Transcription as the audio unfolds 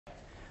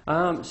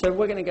So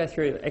we're going to go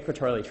through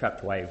equatorially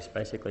trapped waves,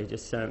 basically,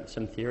 just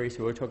some theory.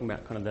 So we're talking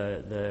about kind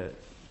of the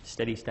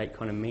steady state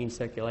kind of mean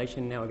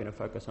circulation. Now we're going to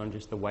focus on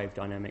just the wave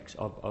dynamics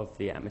of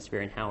the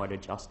atmosphere and how it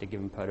adjusts to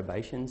given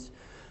perturbations.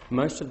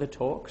 Most of the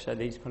talk, so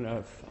these kind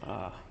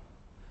of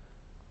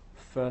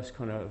first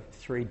kind of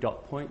 3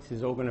 dot points,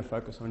 is all going to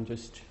focus on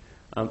just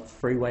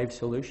free wave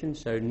solutions,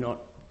 so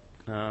not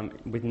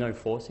with no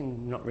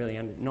forcing, not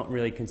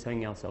really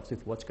concerning ourselves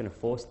with what's going to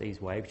force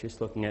these waves, just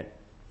looking at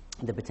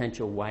the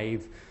potential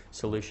wave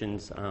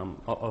solutions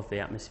of the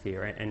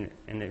atmosphere and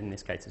in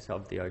this case it's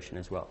of the ocean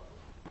as well.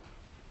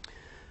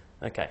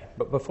 Okay,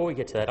 but before we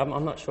get to that,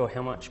 I'm not sure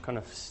how much kind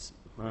of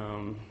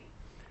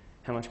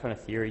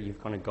theory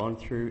you've kind of gone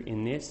through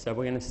in this. So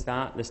we're going to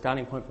start. The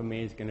starting point for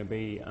me is going to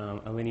be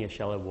a linear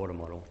shallow water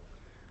model.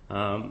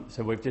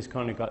 So we've just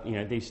kind of got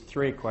these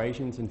 3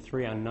 equations and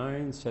 3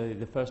 unknowns. So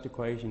the first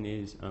equation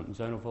is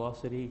zonal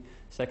velocity,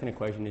 second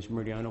equation is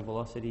meridional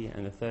velocity,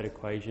 and the third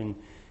equation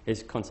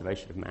is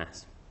conservation of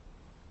mass,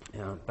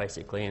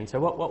 basically. And so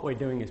what we're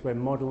doing is we're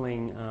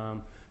modelling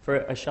for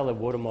a shallow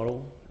water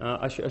model.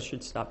 I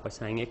should start by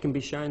saying it can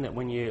be shown that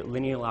when you're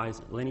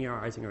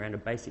linearizing around a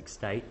basic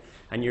state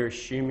and you're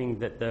assuming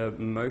that the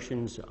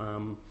motions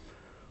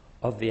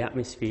of the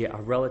atmosphere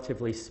are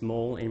relatively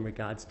small in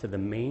regards to the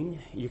mean,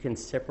 you can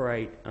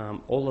separate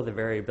all of the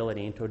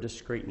variability into a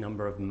discrete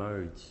number of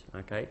modes,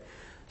 okay?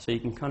 So you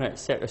can kind of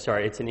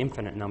it's an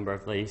infinite number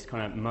of these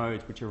kind of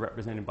modes which are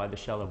represented by the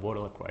shallow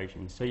water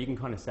equations. So you can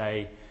kind of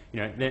say,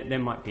 there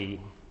might be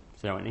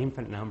an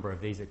infinite number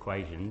of these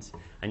equations,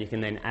 and you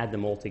can then add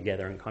them all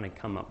together and kind of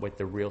come up with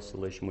the real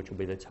solution, which will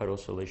be the total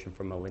solution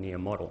from a linear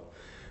model.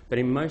 But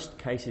in most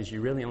cases,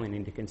 you really only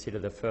need to consider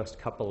the first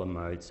couple of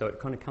modes. So it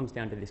kind of comes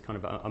down to this kind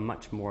of a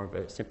much more of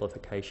a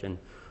simplification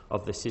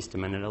of the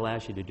system, and it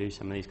allows you to do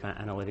some of these kind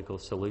of analytical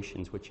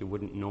solutions which you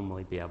wouldn't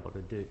normally be able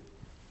to do.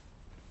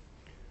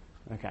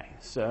 Okay,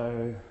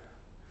 so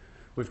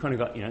we've kind of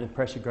got the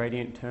pressure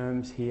gradient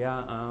terms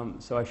here.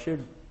 So I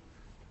should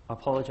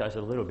apologise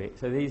a little bit.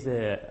 So these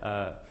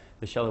are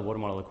the shallow water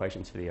model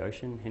equations for the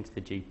ocean, hence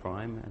the G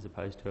prime, as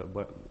opposed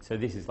to so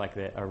this is like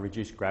a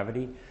reduced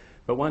gravity.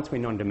 But once we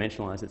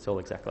non-dimensionalise, it's all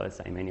exactly the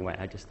same anyway.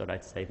 I just thought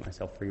I'd save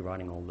myself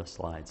rewriting all the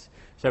slides.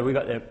 So we've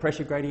got the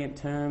pressure gradient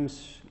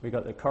terms, we've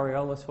got the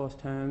Coriolis force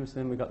terms,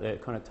 then we've got the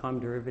kind of time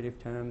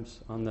derivative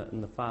terms on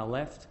the far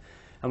left.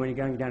 And when you're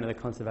going down to the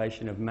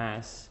conservation of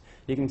mass,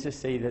 you can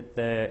just see that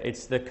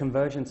it's the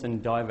convergence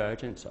and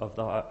divergence of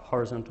the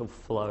horizontal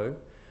flow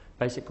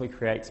basically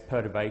creates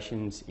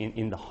perturbations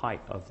in the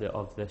height of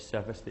the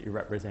surface that you're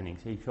representing.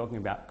 So you're talking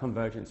about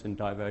convergence and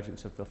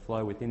divergence of the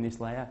flow within this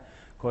layer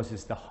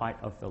causes the height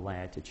of the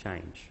layer to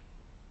change.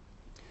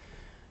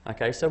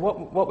 Okay, so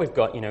what we've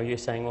got, you're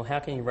saying, well, how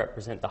can you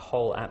represent the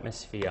whole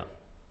atmosphere,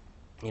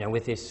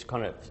 with this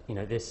kind of,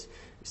 this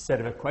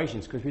set of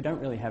equations, because we don't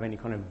really have any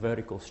kind of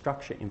vertical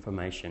structure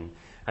information.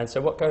 And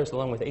so what goes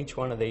along with each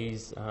one of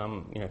these,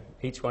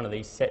 each one of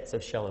these sets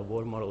of shallow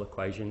water model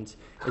equations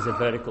is a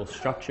vertical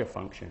structure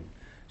function.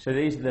 So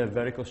these are the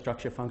vertical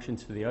structure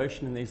functions for the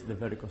ocean, and these are the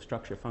vertical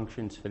structure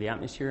functions for the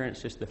atmosphere, and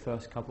it's just the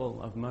first couple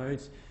of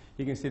modes.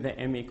 You can see that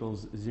m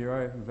equals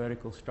 0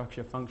 vertical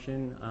structure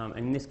function. And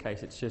in this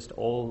case, it's just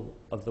all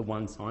of the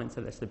one sign,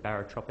 so that's the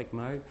barotropic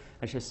mode.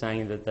 It's just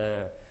saying that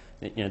the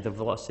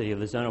velocity, or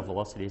the zonal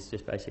velocity, is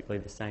just basically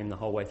the same the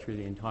whole way through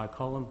the entire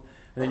column.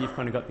 And then you've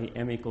kind of got the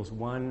m equals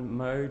 1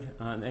 mode.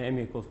 The m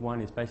equals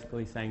 1 is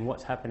basically saying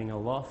what's happening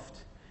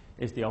aloft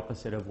is the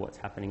opposite of what's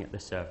happening at the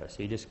surface.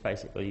 So you just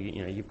basically,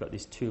 you've got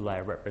this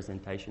 2-layer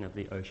representation of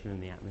the ocean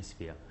and the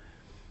atmosphere.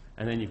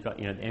 And then you've got,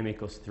 the m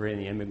equals 3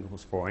 and the m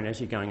equals 4. And as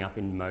you're going up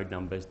in mode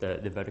numbers, the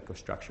vertical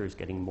structure is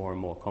getting more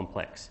and more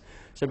complex.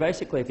 So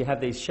basically, if you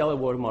have these shallow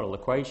water model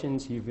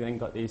equations,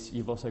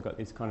 you've also got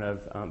this kind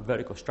of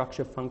vertical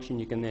structure function.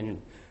 You can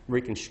then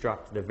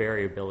reconstruct the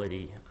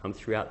variability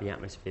throughout the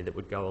atmosphere that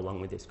would go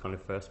along with this kind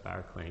of first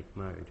baroclinic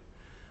mode.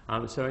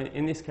 So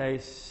in this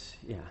case,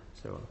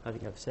 so I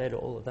think I've said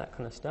all of that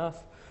kind of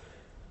stuff.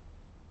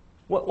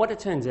 What it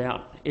turns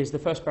out is the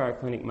first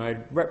baroclinic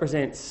mode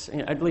represents,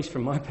 at least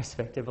from my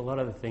perspective, a lot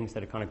of the things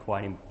that are kind of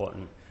quite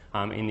important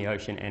in the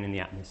ocean and in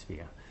the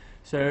atmosphere.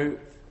 So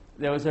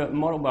there was a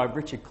model by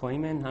Richard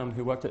Kleeman,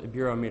 who worked at the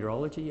Bureau of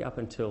Meteorology up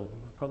until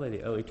probably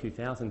the early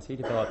 2000s. He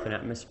developed an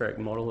atmospheric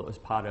model that was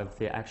part of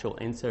the actual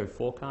ENSO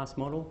forecast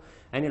model,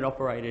 and it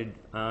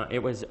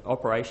was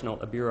operational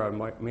at the Bureau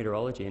of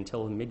Meteorology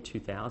until the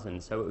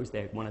mid-2000s. So it was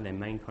one of their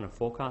main kind of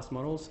forecast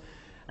models.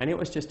 And it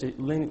was just a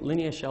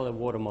linear shallow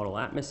water model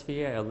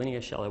atmosphere, a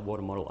linear shallow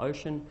water model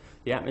ocean.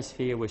 The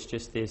atmosphere was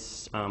just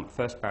this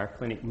first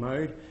baroclinic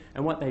mode.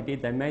 And what they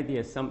did, they made the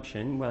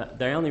assumption, well,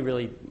 they only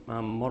really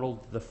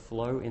modelled the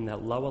flow in the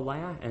lower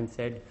layer and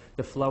said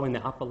the flow in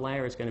the upper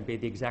layer is going to be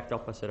the exact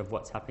opposite of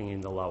what's happening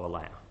in the lower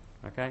layer.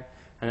 Okay?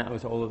 And that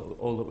was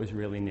all that was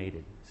really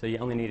needed. So you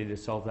only needed to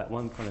solve that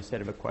one kind of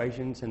set of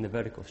equations, and the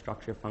vertical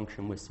structure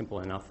function was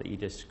simple enough that you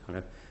just kind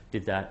of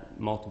did that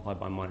multiplied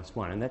by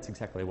 -1, and that's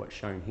exactly what's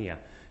shown here.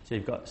 So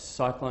you've got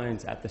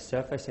cyclones at the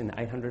surface in the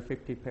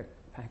 850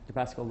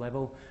 hectopascal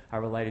level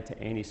are related to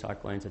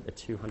anticyclones at the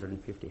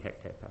 250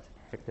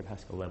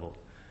 hectopascal level.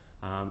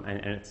 And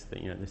it's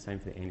the same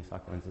for the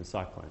anticyclones and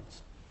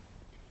cyclones.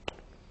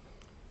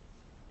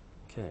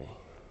 Okay.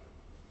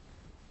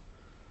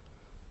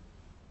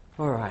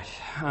 All right,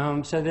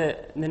 so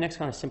the next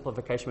kind of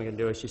simplification we're going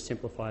to do is just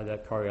simplify the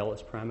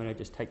Coriolis parameter,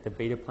 just take the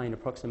beta plane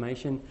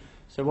approximation.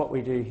 So what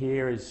we do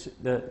here is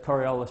the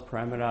Coriolis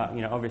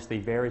parameter, obviously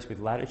varies with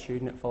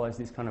latitude, and it follows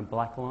this kind of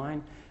black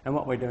line. And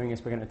what we're doing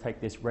is we're going to take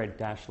this red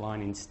dashed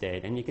line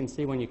instead. And you can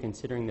see when you're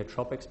considering the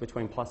tropics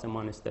between plus and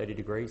minus 30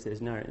 degrees,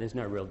 there's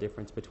no real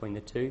difference between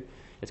the two.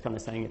 It's kind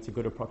of saying it's a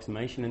good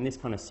approximation, and this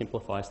kind of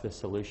simplifies the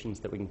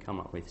solutions that we can come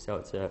up with. So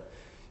it's a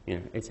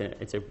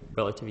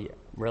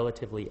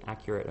relatively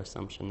accurate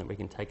assumption that we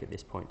can take at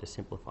this point to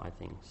simplify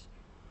things.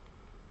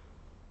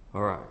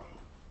 All right.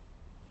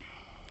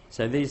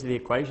 So these are the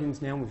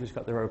equations now. We've just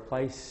got to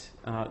replace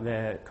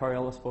the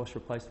Coriolis force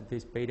replaced with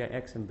this beta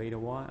x and beta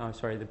y. Oh,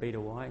 sorry, the beta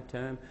y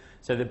term.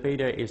 So the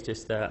beta is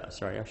just the,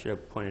 sorry, I should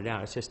have pointed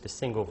out, it's just a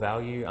single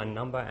value, a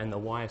number, and the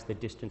y is the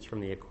distance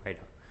from the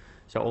equator.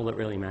 So all that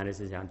really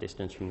matters is our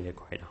distance from the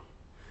equator.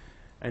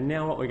 And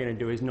now what we're going to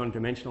do is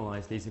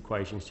non-dimensionalize these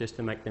equations just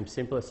to make them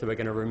simpler. So we're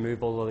going to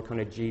remove all of the kind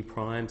of g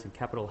primes and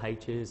capital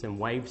H's and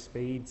wave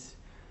speeds.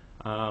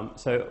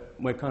 So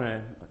we're kind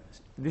of,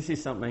 this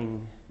is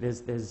something,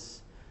 there's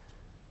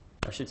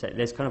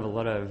kind of a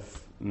lot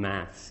of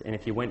maths, and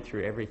if you went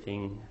through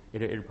everything,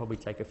 it'd probably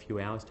take a few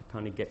hours to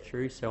kind of get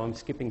through. So I'm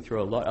skipping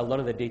through a lot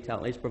of the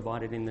detail is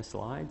provided in the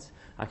slides.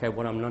 Okay,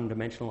 what I'm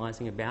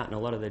non-dimensionalizing about and a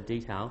lot of the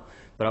detail,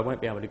 but I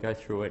won't be able to go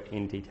through it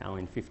in detail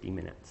in 50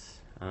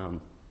 minutes.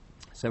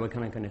 So we're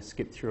kind of going to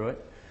skip through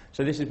it.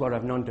 So this is what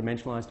I've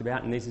non-dimensionalized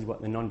about, and this is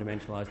what the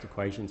non-dimensionalized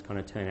equations kind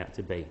of turn out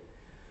to be.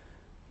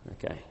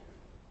 Okay.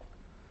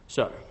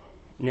 So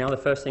now the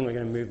first thing we're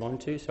going to move on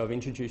to, so I've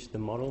introduced the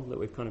model that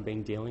we've kind of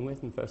been dealing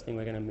with, and the first thing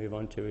we're going to move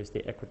on to is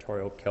the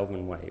equatorial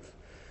Kelvin wave.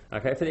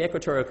 Okay, for the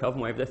equatorial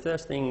Kelvin wave, the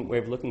first thing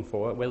we're looking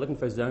for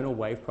zonal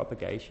wave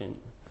propagation.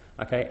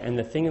 Okay, and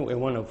the thing that we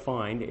want to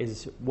find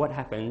is what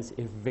happens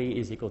if V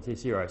is equal to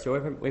 0.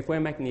 So if we're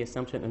making the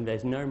assumption that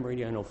there's no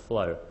meridional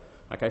flow,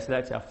 okay, so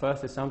that's our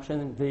first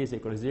assumption, V is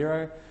equal to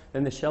 0,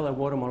 then the shallow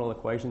water model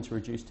equations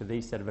reduce to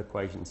these set of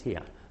equations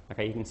here.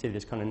 Okay, you can see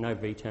there's kind of no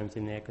V terms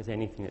in there because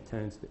anything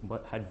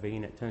that had V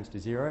in it turns to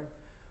 0.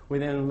 We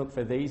then look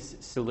for these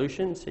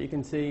solutions. So you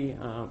can see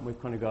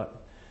we've kind of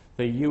got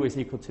the U is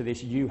equal to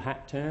this U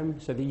hat term.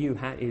 So the U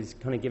hat is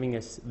kind of giving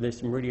us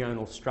this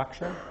meridional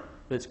structure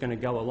that's going to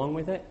go along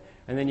with it.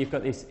 And then you've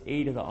got this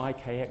e to the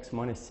ikx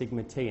minus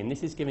sigma t. And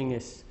this is giving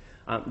us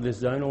the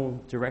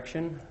zonal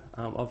direction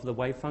of the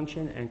wave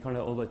function and kind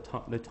of all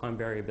the time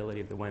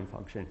variability of the wave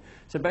function.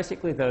 So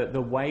basically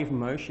the wave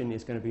motion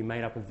is going to be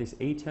made up of this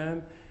e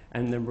term,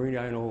 and the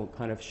meridional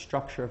kind of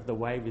structure of the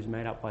wave is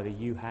made up by the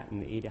u hat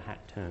and the eta hat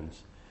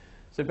terms.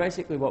 So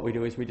basically what we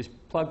do is we just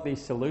plug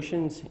these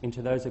solutions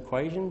into those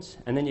equations,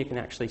 and then you can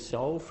actually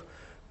solve.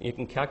 You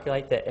can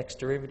calculate the x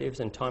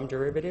derivatives and time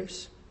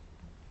derivatives.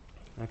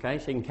 Okay,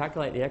 so you can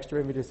calculate the x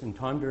derivatives and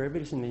time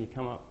derivatives, and then you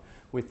come up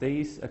with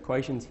these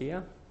equations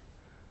here.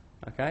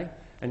 Okay,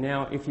 and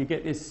now if you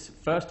get this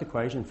first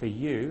equation for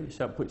u,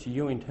 so it puts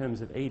u in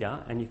terms of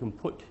eta, and you can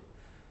put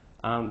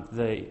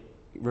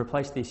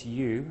replace this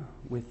u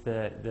with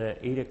the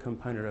eta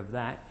component of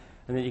that,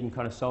 and then you can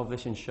kind of solve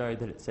this and show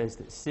that it says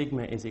that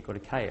sigma is equal to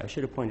k. I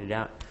should have pointed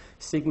out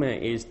sigma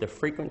is the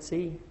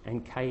frequency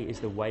and k is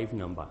the wave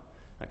number.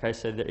 Okay,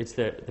 so it's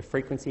the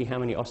frequency, how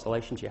many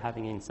oscillations you're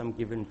having in some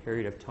given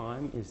period of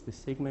time is the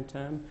sigma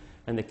term,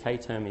 and the k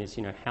term is,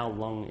 how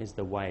long is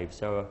the wave.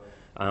 So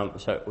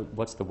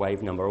what's the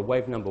wave number? A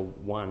wave number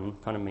 1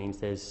 kind of means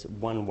there's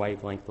one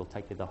wavelength that'll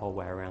take you the whole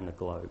way around the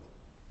globe.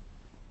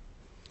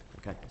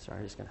 Okay, sorry,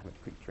 I'm just going to have a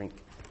quick drink.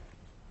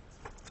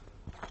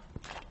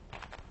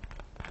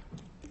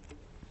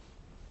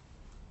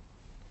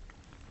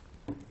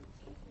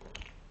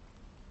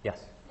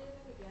 Yes?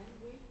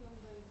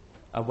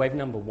 Wave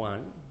number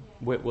 1,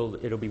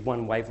 it'll be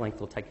one wavelength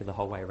that'll take you the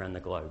whole way around the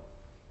globe.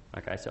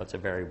 Okay, so it's a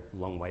very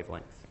long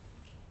wavelength.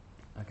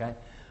 Okay,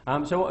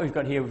 so what we've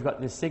got here, we've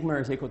got the sigma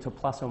is equal to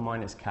plus or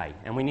minus k,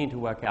 and we need to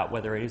work out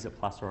whether it is a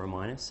plus or a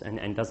minus,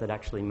 and does it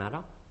actually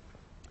matter?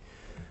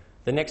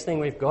 The next thing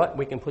we've got,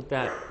 we can put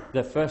insert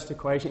the first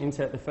equation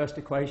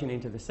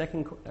into the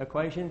second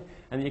equation,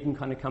 and then you can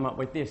kind of come up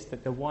with this,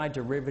 that the y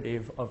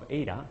derivative of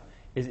eta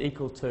is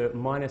equal to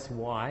minus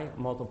y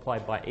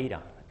multiplied by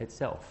eta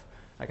itself.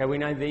 Okay, we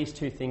know these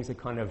two things are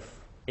kind of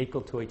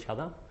equal to each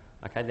other.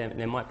 Okay,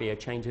 there might be a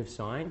change of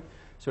sign.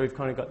 So we've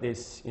kind of got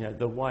this,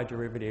 the y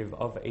derivative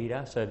of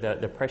eta, so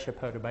the pressure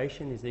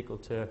perturbation is equal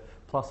to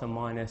plus or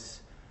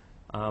minus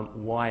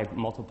y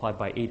multiplied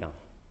by eta.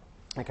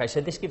 Okay, so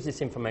this gives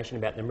us information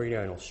about the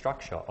meridional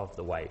structure of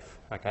the wave.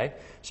 Okay,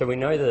 so we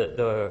know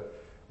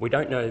we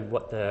don't know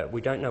what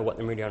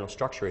the meridional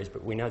structure is,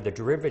 but we know the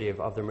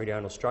derivative of the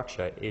meridional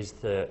structure is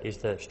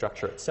the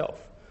structure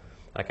itself.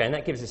 Okay, and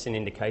that gives us an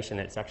indication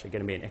that it's actually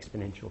going to be an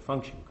exponential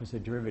function, because the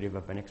derivative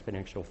of an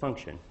exponential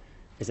function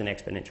is an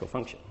exponential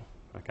function.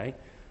 Okay,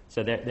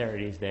 So there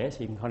it is there.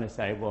 So you can kind of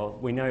say, well,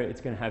 we know it's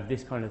going to have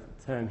this kind of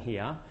term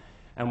here,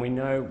 and we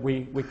know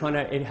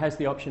it has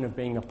the option of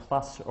being a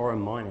plus or a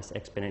minus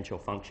exponential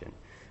function.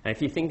 And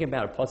if you think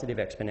about a positive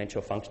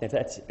exponential function,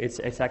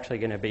 it's actually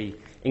going to be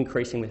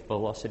increasing with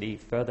velocity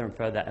further and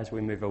further as we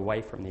move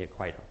away from the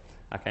equator.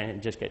 Okay, and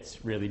it just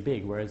gets really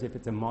big. Whereas if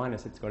it's a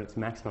minus, it's got its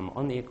maximum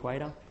on the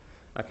equator,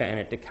 okay, and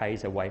it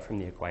decays away from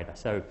the equator.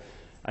 So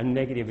a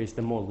negative is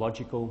the more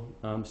logical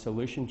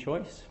solution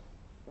choice.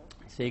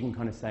 So you can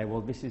kind of say, well,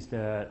 this is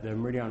the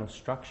meridional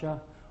structure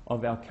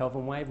of our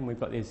Kelvin wave, and we've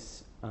got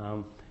this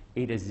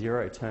eta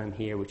 0 term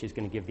here, which is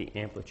going to give the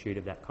amplitude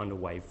of that kind of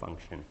wave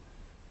function.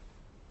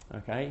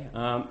 Okay,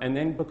 and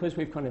then because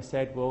we've kind of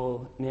said,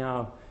 well,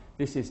 now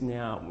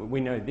we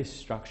know this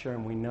structure,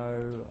 and we know,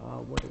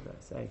 what did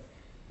that say?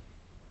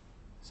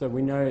 So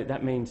we know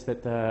that means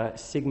that the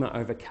sigma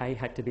over k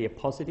had to be a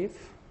positive,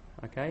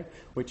 okay,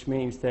 which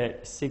means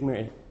that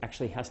sigma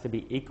actually has to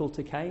be equal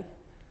to k,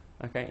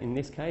 okay, in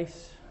this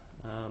case.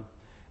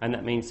 And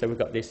that means, so we've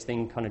got this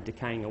thing kind of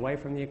decaying away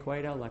from the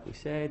equator, like we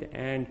said,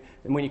 and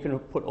when you can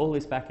put all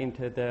this back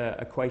into the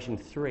equation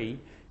 3,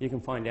 you can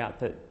find out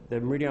that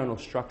the meridional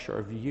structure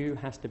of u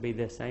has to be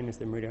the same as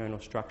the meridional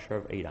structure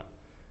of eta.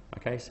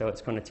 Okay, so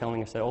it's kind of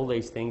telling us that all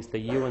these things, the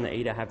u and the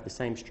eta, have the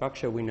same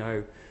structure. We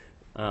know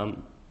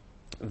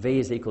v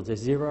is equal to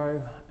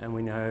 0, and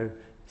we know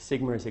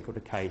sigma is equal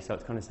to k. So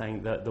it's kind of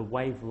saying that the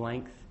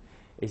wavelength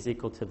is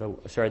equal to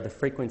the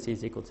frequency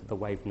is equal to the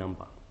wave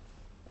number.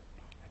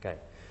 Okay.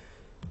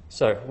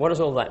 So what does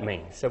all that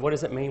mean? So what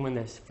does it mean when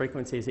the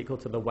frequency is equal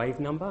to the wave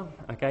number?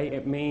 Okay,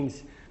 it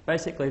means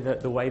basically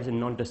that the waves are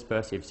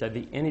non-dispersive. So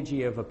the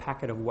energy of a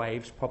packet of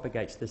waves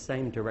propagates the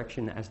same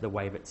direction as the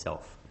wave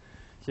itself.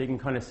 So you can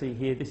kind of see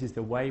here, this is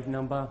the wave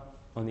number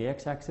on the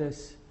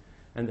x-axis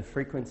and the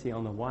frequency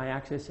on the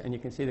y-axis, and you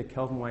can see the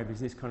Kelvin wave is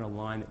this kind of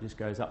line that just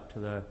goes up to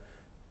the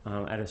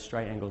at a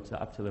straight angle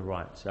up to the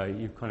right. So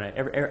you've kind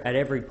of at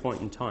every point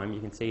in time, you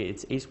can see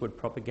it's eastward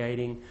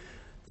propagating.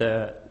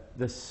 The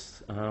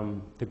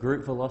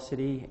group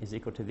velocity is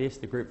equal to this.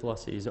 The group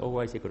velocity is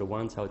always equal to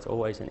 1, so it's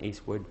always an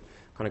eastward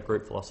kind of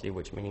group velocity,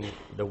 which means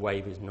the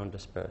wave is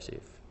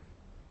non-dispersive.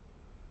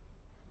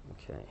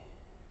 Okay.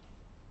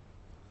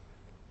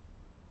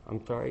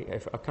 I'm sorry,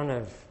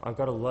 I've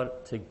got a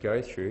lot to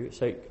go through,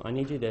 so I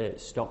need you to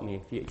stop me.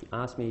 If you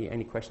ask me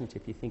any questions,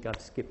 if you think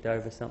I've skipped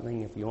over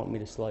something, if you want me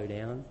to slow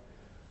down.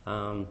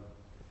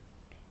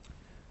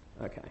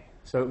 Okay.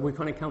 So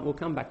we'll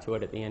come back to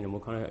it at the end, and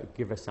we'll kind of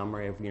give a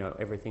summary of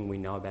everything we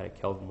know about a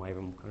Kelvin wave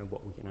and kind of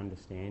what we can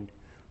understand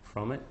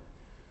from it.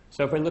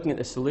 So if we're looking at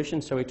the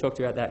solution, so we talked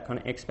about that kind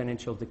of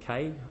exponential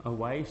decay of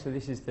waves. So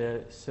this is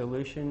the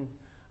solution.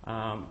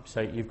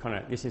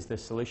 This is the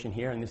solution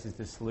here, and this is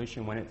the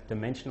solution when it's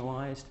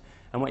dimensionalized.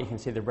 And what you can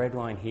see, the red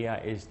line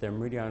here is the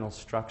meridional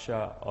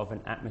structure of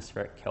an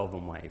atmospheric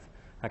Kelvin wave.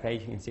 Okay,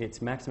 you can see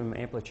its maximum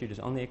amplitude is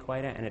on the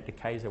equator, and it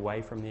decays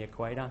away from the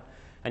equator.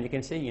 And you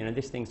can see,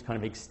 this thing's kind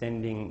of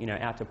extending,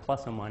 out to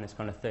plus or minus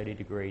kind of 30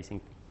 degrees,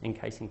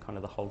 encasing kind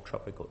of the whole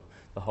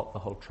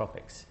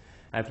tropics.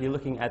 And if you're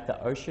looking at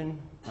the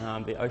ocean,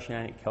 the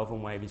oceanic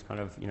Kelvin wave is kind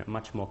of,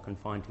 much more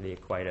confined to the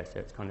equator, so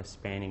it's kind of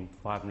spanning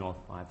 5 north,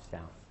 5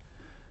 south.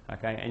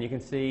 Okay, and you can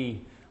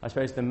see, I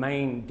suppose, the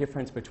main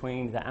difference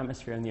between the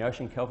atmosphere and the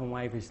ocean Kelvin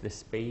wave is the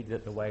speed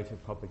that the waves are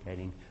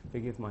propagating.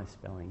 Forgive my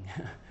spelling.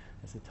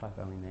 There's a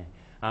typo in there.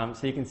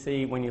 So you can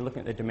see when you look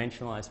at the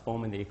dimensionalized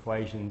form of the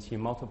equations, you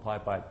multiply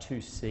by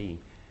 2c.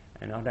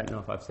 And I don't know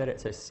if I've said it,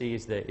 so c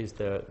is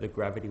the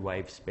gravity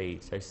wave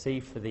speed. So c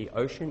for the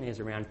ocean is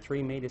around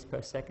 3 meters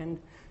per second,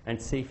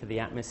 and c for the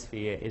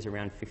atmosphere is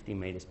around 50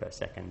 meters per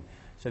second.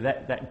 So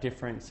that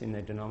difference in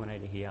the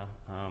denominator here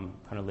kind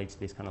of leads to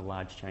this kind of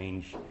large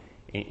change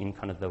in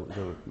kind of the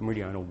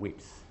meridional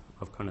width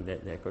of kind of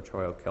the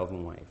equatorial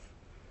Kelvin wave.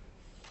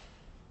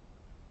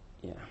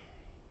 Yeah.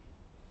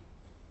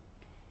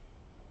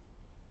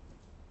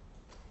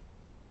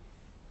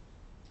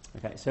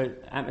 Okay, so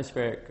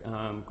atmospheric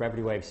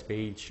gravity wave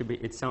speed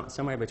it's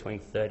somewhere between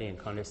 30 and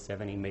kind of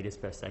 70 meters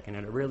per second,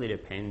 and it really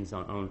depends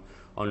on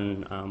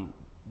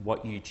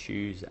what you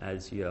choose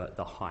as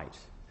the height.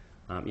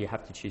 You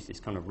have to choose this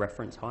kind of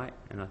reference height,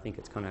 and I think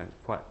it's kind of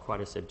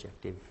quite a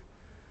subjective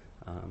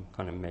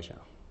kind of measure.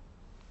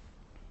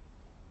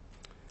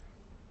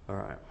 All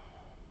right.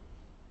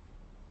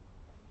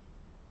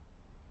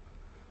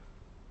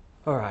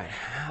 All right,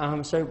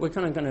 so we're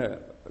kind of going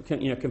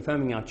to,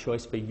 confirming our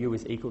choice for u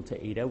is equal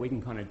to eta, we can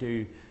kind of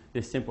do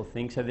this simple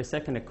thing. So the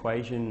second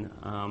equation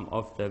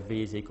of the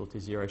v is equal to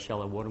 0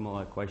 shallow water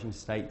molar equation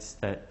states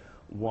that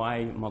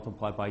y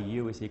multiplied by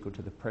u is equal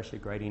to the pressure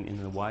gradient in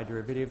the y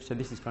derivative. So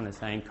this is kind of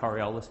saying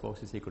Coriolis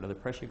force is equal to the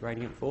pressure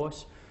gradient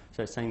force.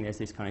 So it's saying there's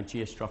this kind of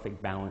geostrophic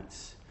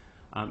balance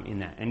in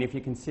that. And if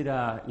you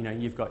consider,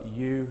 you've got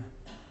your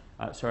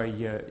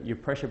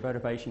pressure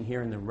perturbation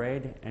here in the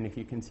red, and if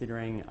you're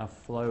considering a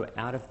flow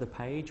out of the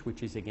page,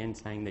 which is again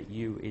saying that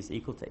u is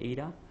equal to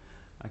eta,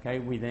 okay,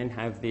 we then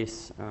have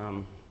this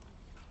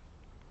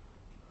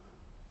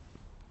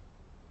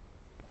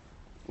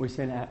we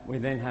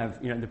then have,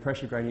 you know, the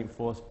pressure gradient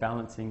force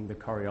balancing the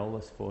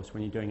Coriolis force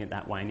when you're doing it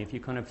that way. And if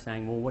you're kind of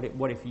saying, well,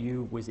 what if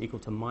U was equal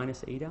to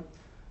minus eta,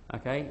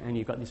 okay, and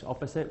you've got this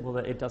opposite, well,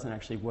 it doesn't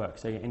actually work.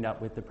 So you end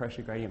up with the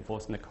pressure gradient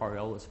force and the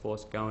Coriolis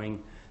force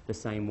going the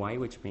same way,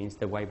 which means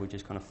the wave would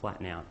just kind of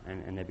flatten out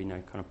and there'd be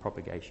no kind of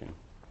propagation.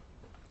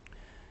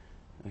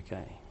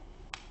 Okay.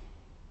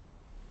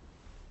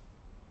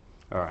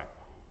 All right.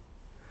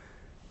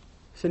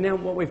 So now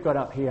what we've got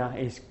up here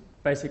is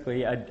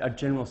basically a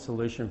general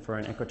solution for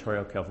an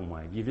equatorial Kelvin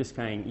wave. You're just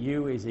saying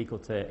U is equal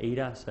to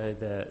eta, so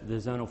the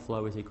zonal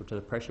flow is equal to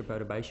the pressure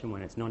perturbation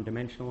when it's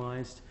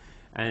non-dimensionalized,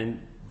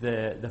 and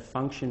the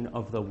function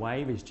of the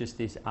wave is just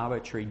this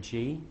arbitrary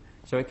G.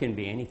 So it can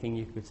be anything.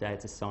 You could say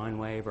it's a sine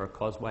wave or a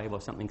cos wave or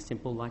something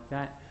simple like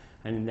that.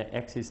 And the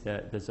x is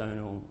the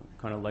zonal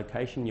kind of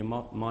location. You're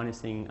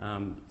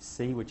minusing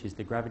c, which is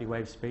the gravity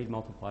wave speed,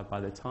 multiplied by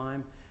the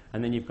time.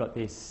 And then you've got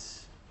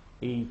this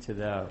e to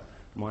the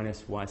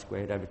minus y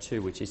squared over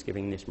 2, which is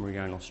giving this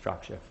meridional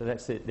structure. So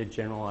that's the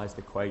generalized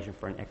equation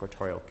for an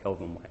equatorial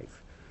Kelvin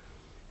wave.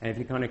 And if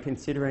you're kind of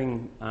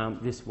considering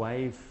this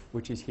wave,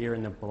 which is here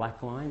in the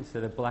black line,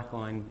 so the black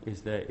line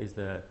is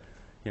the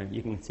you know,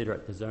 you can consider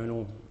it the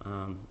zonal,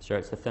 so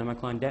it's the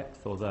thermocline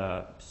depth or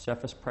the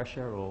surface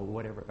pressure or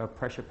whatever, or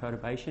pressure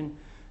perturbation.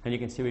 And you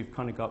can see we've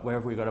kind of got,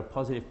 wherever we've got a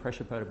positive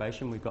pressure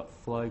perturbation, we've got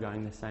flow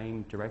going the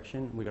same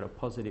direction. We've got a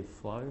positive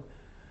flow.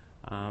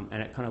 And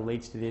it kind of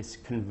leads to this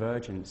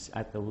convergence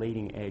at the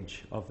leading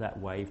edge of that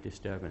wave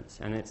disturbance.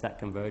 And it's that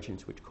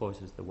convergence which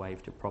causes the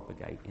wave to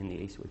propagate in the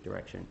eastward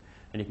direction.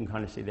 And you can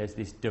kind of see there's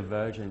this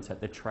divergence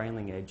at the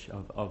trailing edge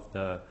of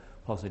the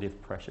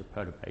positive pressure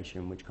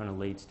perturbation, which kind of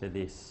leads to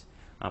this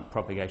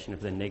propagation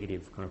of the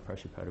negative kind of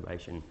pressure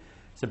perturbation.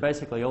 So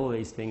basically all of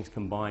these things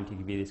combine to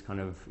give you this kind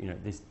of, you know,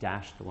 this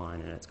dashed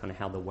line, and it's kind of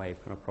how the wave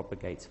kind of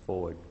propagates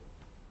forward.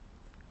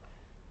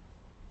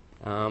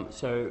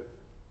 So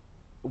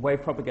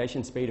wave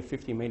propagation speed of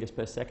 50 meters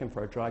per second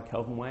for a dry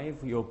Kelvin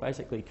wave, you'll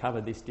basically cover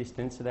this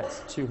distance, so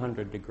that's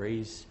 200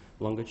 degrees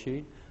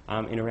longitude,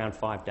 in around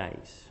 5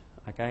 days,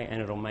 okay?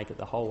 And it'll make it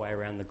the whole way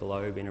around the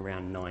globe in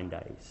around 9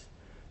 days,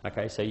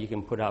 okay? So you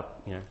can put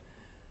up,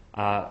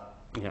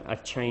 a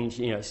change,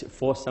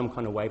 force some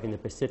kind of wave in the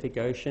Pacific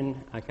Ocean,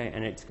 okay,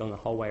 and it's gone the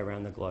whole way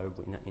around the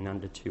globe in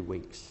under 2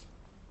 weeks.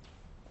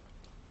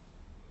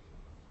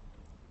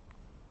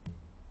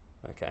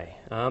 Okay,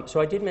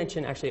 so I did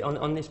mention actually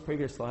on this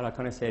previous slide, I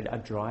kind of said a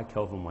dry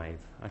Kelvin wave,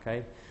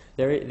 okay?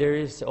 There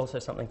is also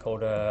something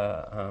called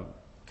a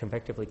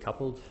convectively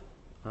coupled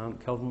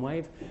Kelvin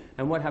wave,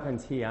 and what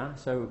happens here,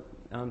 so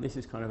this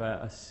is kind of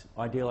a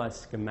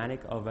idealized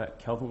schematic of a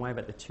Kelvin wave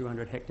at the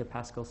 200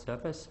 hectopascal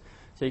surface.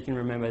 So you can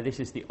remember this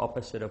is the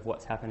opposite of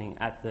what's happening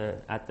at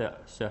the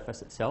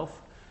surface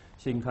itself.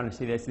 So you can kind of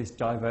see there's this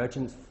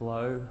divergent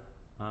flow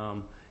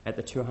at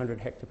the 200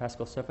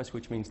 hectopascal surface,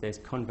 which means there's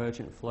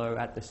convergent flow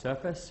at the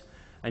surface.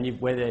 And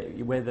where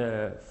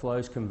the flow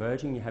is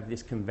converging, you have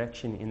this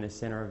convection in the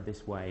center of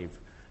this wave.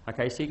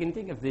 Okay, so you can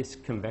think of this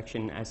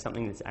convection as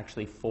something that's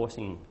actually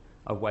forcing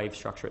a wave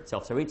structure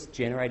itself. So it's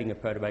generating a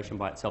perturbation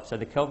by itself. So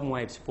the Kelvin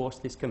waves force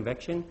this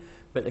convection,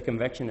 but the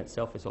convection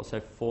itself is also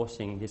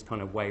forcing this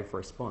kind of wave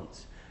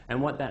response. And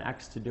what that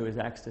acts to do is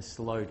acts to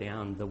slow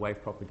down the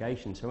wave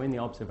propagation. So in the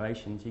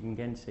observations, you can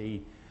again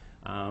see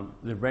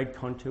the red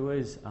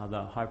contours are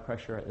the high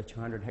pressure at the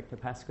 200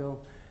 hectopascal,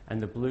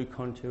 and the blue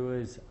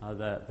contours are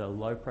the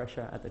low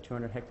pressure at the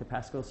 200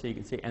 hectopascal. So you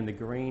can see, and the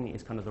green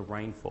is kind of the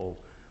rainfall,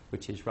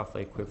 which is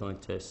roughly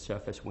equivalent to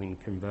surface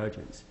wind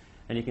convergence.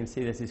 And you can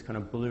see there's this kind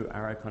of blue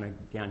arrow kind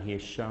of down here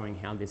showing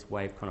how this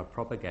wave kind of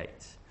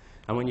propagates.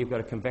 And when you've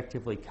got a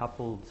convectively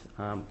coupled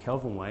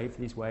Kelvin wave,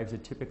 these waves are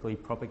typically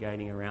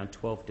propagating around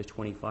 12 to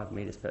 25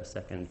 meters per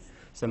second,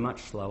 so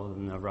much slower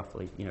than the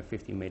roughly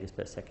 50 meters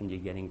per second you're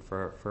getting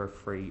for a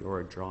free or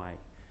a dry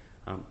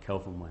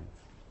Kelvin wave.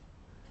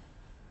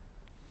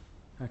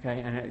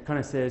 Okay, and it kind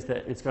of says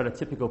that it's got a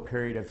typical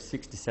period of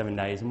 6 to 7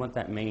 days, and what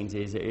that means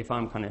is if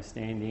I'm kind of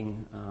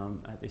standing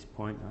at this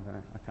point,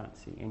 I can't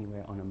see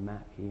anywhere on a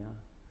map here.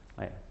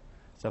 Oh, yeah.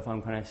 So if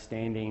I'm kind of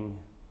standing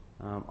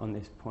on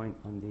this point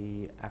on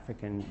the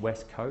African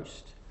west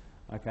coast,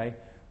 okay,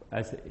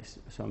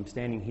 so I'm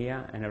standing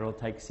here, and it'll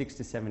take 6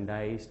 to 7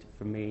 days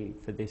for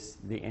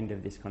the end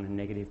of this kind of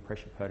negative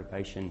pressure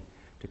perturbation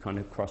to kind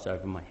of cross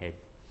over my head.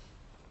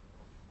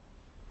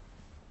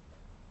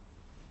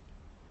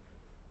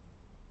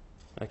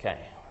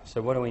 Okay,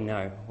 so what do we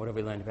know? What have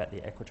we learned about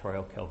the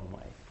equatorial Kelvin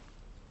wave?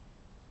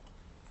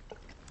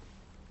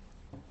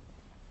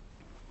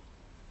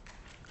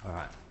 All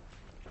right.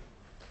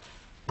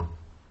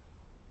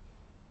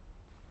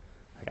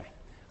 Okay,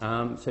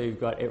 so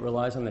you've got, it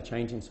relies on the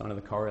changing sign of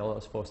the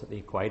Coriolis force at the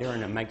equator,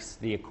 and it makes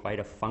the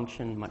equator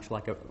function much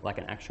like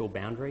an actual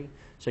boundary.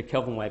 So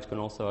Kelvin waves can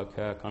also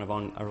occur kind of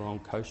along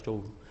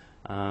coastal,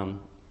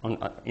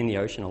 in the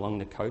ocean, along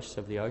the coasts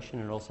of the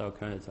ocean, and also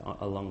occurs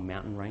along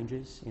mountain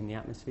ranges in the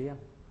atmosphere.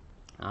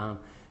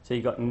 So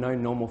you've got no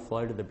normal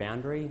flow to the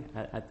boundary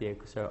at the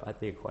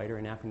equator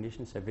in our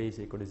conditions, so V is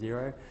equal to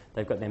 0.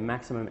 They've got their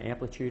maximum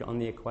amplitude on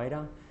the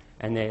equator,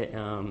 and their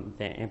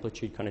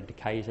amplitude kind of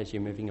decays as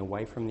you're moving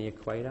away from the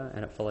equator,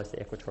 and it follows the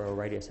equatorial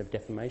radius of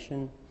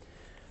deformation.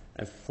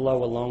 And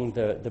flow along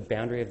the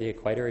boundary of the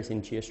equator is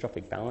in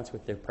geostrophic balance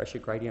with the pressure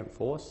gradient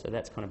force, so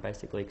that's kind of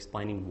basically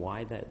explaining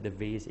why the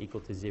V is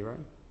equal to 0.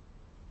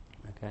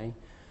 Okay,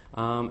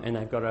 and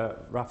they've got a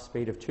rough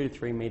speed of 2 to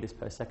 3 meters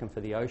per second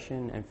for the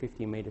ocean and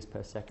 50 meters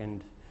per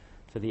second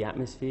for the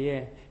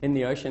atmosphere. In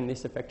the ocean,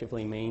 this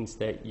effectively means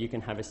that you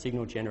can have a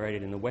signal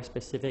generated in the West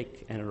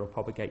Pacific and it will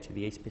propagate to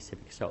the East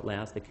Pacific, so it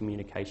allows the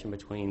communication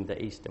between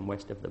the east and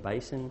west of the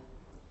basin,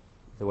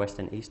 the west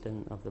and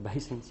eastern of the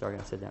basin, sorry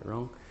I said that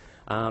wrong.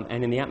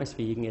 And in the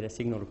atmosphere, you can get a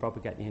signal to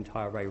propagate the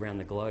entire way around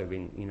the globe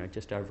in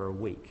just over a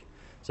week.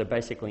 So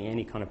basically,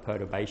 any kind of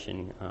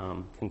perturbation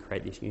can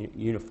create this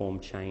uniform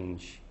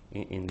change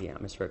in the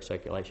atmospheric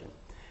circulation.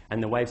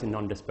 And the waves are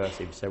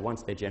non-dispersive, so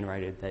once they're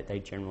generated, they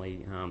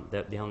generally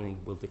they only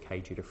will decay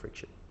due to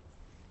friction.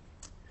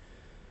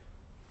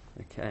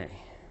 Okay.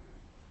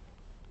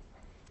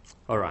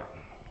 All right.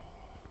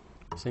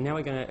 So now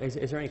we're going to.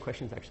 Is there any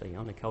questions actually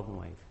on the Kelvin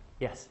wave?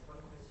 Yes. One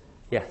question.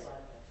 Yes.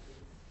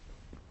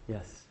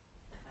 Yes.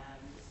 You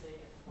say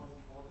at point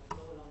four, the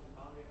flow along the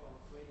boundary of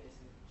equator is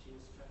in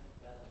geostrophic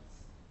balance.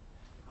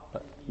 How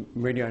can it be?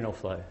 Meridional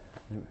flow.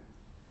 Okay.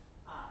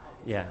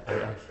 Yeah.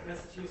 Because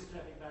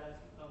geostrophic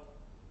balance don't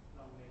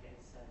make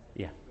any sense.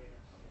 Yeah. Okay.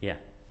 Yeah.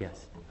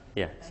 Yes.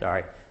 Yeah.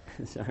 Sorry.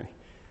 Sorry.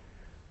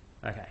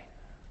 Okay.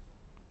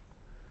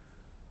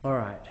 All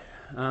right.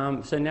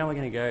 So now we're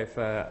going to go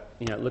for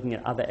looking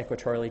at other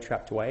equatorially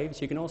trapped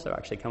waves. You can also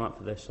actually come up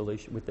with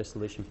the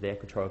solution for the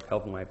equatorial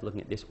Kelvin wave, looking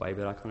at this way,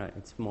 but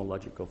it's more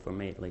logical for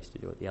me at least to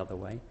do it the other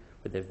way,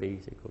 with the v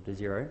is equal to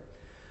 0.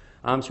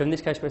 So in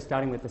this case, we're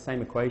starting with the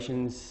same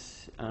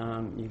equations.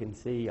 You can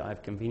see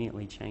I've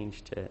conveniently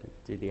changed to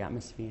do the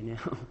atmosphere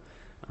now.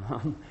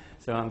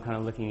 So I'm kind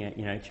of looking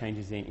at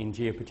changes in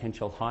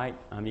geopotential height.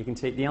 You can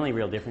see the only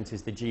real difference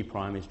is the G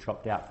prime is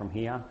dropped out from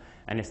here,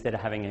 and instead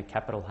of having a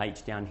capital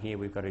H down here,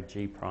 we've got a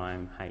G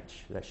prime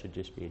H. That should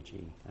just be a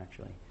G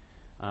actually,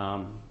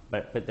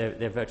 but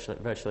they're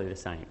virtually the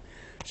same.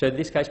 So in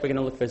this case, we're going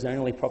to look for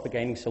zonally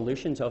propagating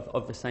solutions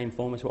of the same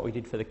form as what we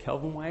did for the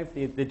Kelvin wave.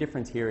 The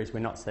difference here is we're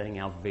not setting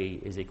our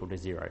V is equal to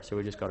 0, so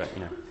we've just got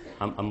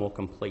a more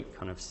complete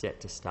kind of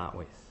set to start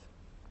with.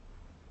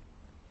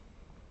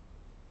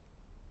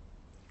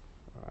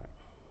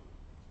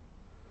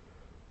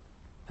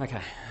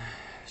 Okay,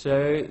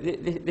 so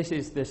this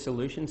is the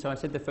solution. So I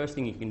said the first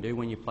thing you can do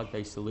when you plug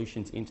these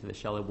solutions into the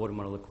shallow water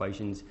model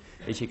equations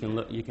is you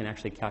can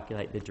actually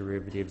calculate the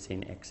derivatives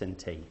in x and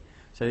t.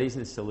 So these are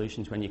the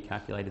solutions when you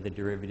calculated the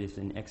derivatives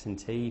in x and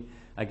t.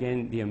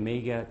 Again, the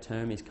omega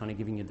term is kind of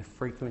giving you the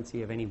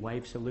frequency of any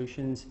wave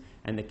solutions,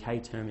 and the k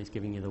term is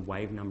giving you the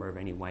wave number of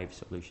any wave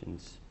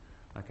solutions.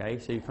 Okay,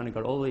 so you've kind of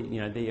got all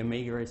the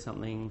omega is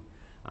something,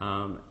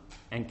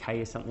 and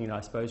k is something that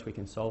I suppose we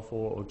can solve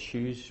for or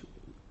choose.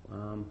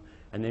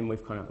 And then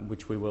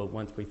which we will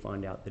once we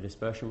find out the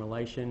dispersion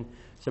relation.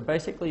 So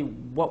basically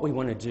what we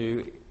want to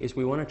do is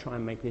we want to try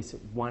and make this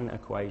one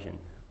equation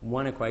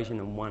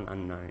and one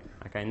unknown,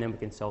 okay, and then we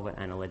can solve it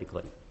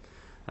analytically.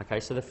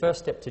 Okay, so the first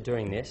step to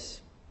doing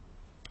this,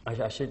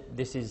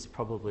 this is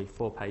probably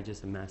 4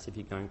 pages of maths if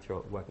you're going through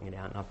it, working it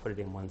out, and I've put it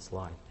in one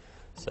slide.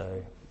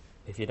 So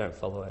if you don't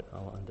follow it,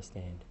 I'll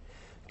understand.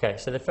 Okay,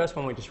 so the first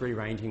one we're just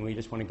rearranging, we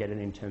just want to get it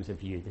in terms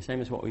of u. The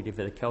same as what we did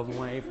for the Kelvin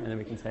wave, and then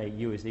we can say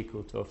u is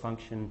equal to a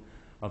function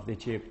of the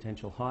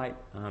geopotential height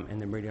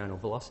and the meridional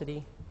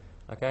velocity.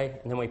 Okay,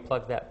 and then we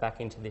plug that back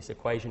into this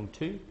equation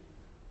 2.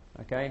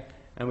 Okay,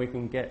 and we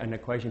can get an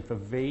equation for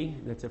v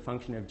that's a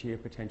function of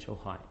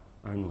geopotential height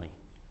only.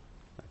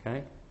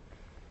 Okay,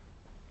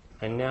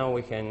 and now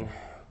we can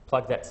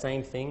plug that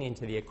same thing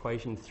into the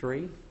equation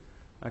 3.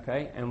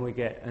 Okay, and we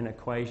get an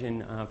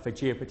equation for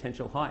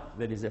geopotential height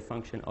that is a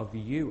function of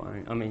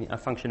a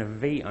function of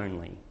v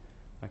only.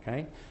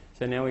 Okay,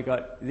 so now we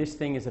got this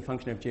thing is a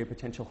function of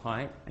geopotential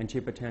height, and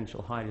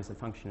geopotential height is a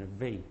function of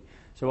v.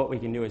 So what we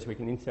can do is we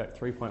can insert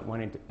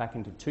 3.1 back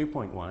into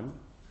 2.1.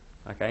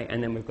 Okay,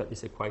 and then we've got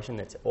this equation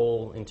that's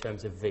all in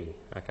terms of v.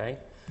 Okay,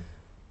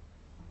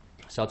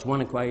 so it's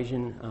one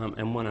equation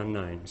and one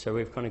unknown. So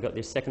we've kind of got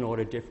this second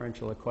order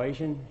differential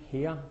equation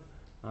here.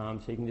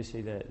 So you can just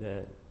see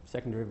the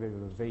second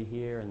derivative of v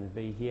here and the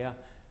v here,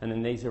 and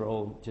then these are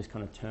all just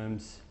kind of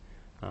terms.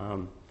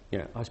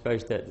 I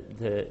suppose that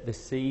the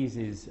c's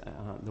is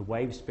the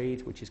wave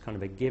speed, which is kind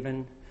of a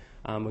given.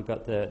 We've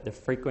got the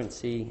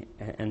frequency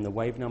and the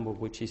wave number,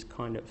 which is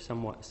kind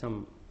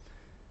of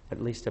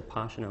at least a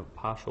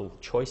partial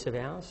choice of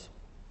ours.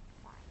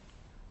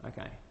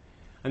 Okay,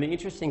 and the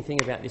interesting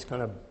thing about this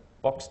kind of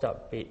boxed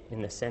up bit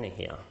in the center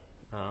here,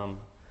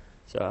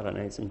 so I don't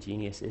know, some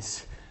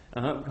geniuses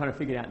kind of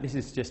figured out this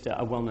is just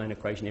a well-known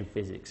equation in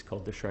physics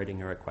called the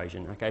Schrodinger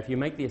equation. Okay, if you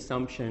make the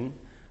assumption,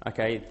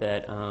 okay,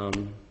 that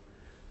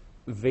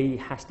v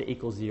has to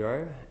equal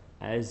 0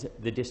 as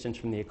the distance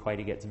from the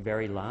equator gets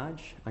very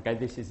large, okay,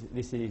 this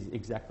is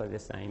exactly the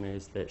same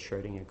as the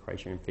Schrödinger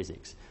equation in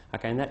physics.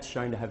 Okay, and that's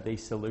shown to have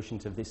these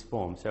solutions of this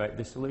form. So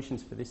the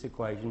solutions for this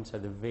equation, so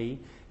the V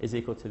is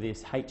equal to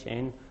this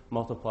Hn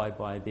multiplied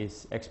by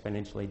this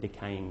exponentially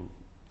decaying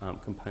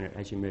component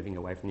as you're moving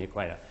away from the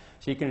equator.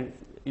 So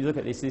you look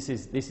at this.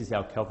 This is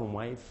our Kelvin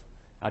wave,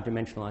 our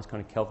dimensionalized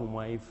kind of Kelvin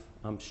wave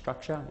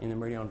structure in the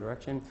meridional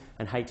direction,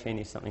 and Hn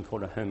is something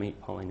called a Hermite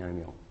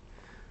polynomial.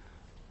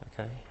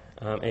 Okay.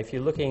 If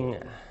you're looking,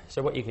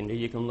 so what you can do,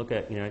 you can look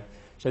at,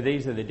 so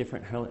these are the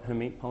different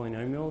Hermite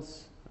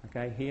polynomials,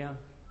 okay, here,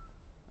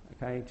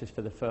 okay, just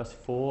for the first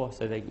 4,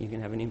 so that you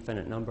can have an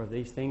infinite number of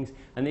these things,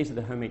 and these are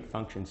the Hermite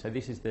functions. So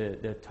this is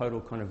the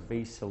total kind of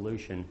V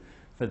solution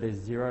for the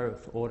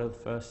 0th order,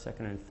 first,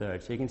 second, and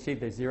third. So you can see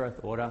the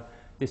 0th order,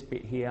 this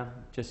bit here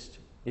just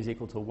is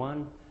equal to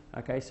 1,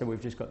 okay, so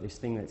we've just got this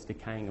thing that's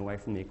decaying away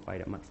from the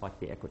equator, much like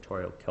the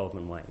equatorial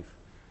Kelvin wave,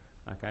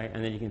 okay,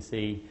 and then you can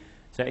see.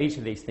 So each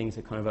of these things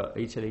are kind of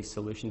each of these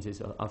solutions is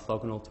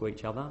orthogonal to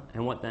each other,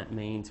 and what that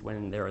means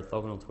when they're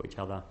orthogonal to each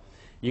other,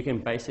 you can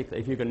basically,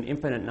 if you've got an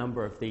infinite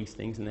number of these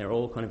things and they're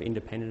all kind of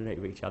independent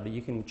of each other,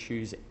 you can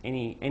choose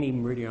any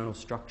meridional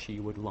structure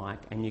you would like,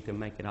 and you can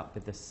make it up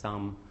with the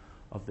sum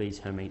of these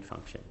Hermite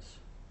functions.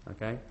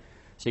 Okay,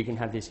 so you can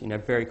have this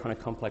very kind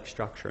of complex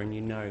structure, and you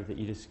know that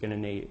you're just going to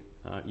need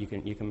you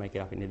can make it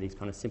up into these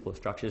kind of simpler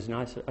structures. And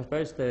I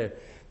suppose the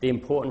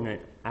important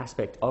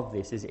aspect of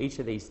this is each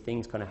of these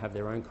things kind of have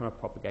their own kind of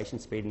propagation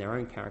speed and their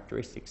own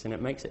characteristics, and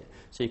it makes it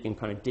so you can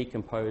kind of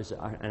decompose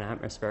an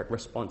atmospheric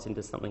response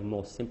into something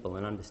more simple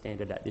and understand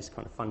it at this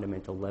kind of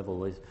fundamental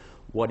level is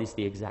what is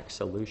the exact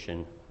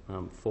solution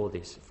for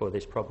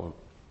this problem.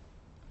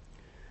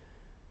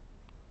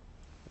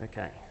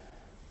 Okay,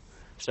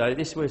 so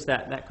this was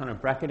that kind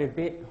of bracketed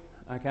bit,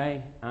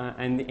 okay,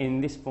 and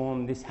in this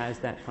form this has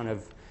that kind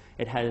of,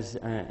 it has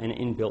an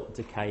inbuilt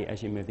decay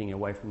as you're moving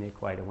away from the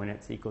equator when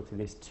it's equal to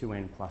this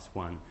 2n plus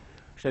 1.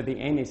 So the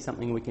n is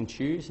something we can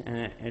choose,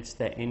 and it's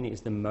the n is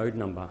the mode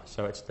number.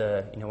 So it's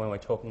the, when we're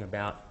talking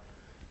about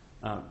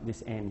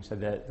this n, so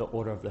the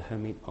order of the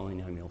Hermite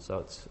polynomial. So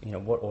it's,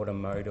 what order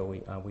mode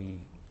are we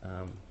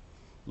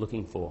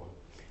looking for?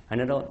 And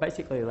it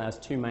basically allows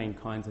 2 main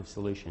kinds of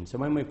solutions. So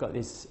when we've got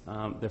this,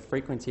 the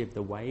frequency of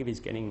the wave is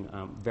getting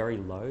very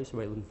low, so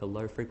we're looking for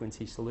low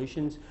frequency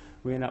solutions,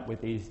 we end up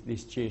with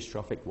this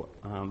geostrophic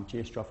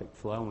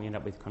flow, and we end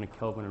up with kind of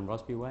Kelvin and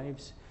Rossby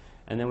waves.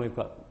 And then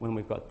when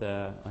we've got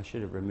the, I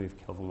should have removed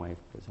Kelvin wave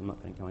because I'm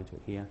not going to go into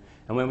it here.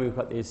 And when we've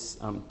got this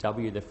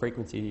W, the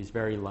frequency is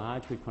very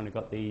large, we've kind of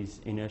got these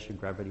inertia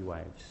gravity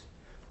waves.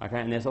 Okay,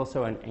 and there's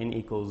also an n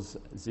equals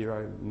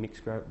 0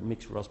 mixed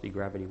Rossby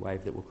gravity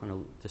wave that we'll kind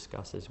of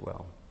discuss as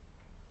well.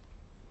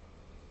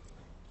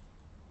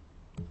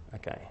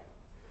 Okay,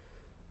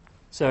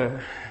 so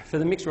for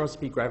the mixed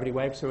Rossby gravity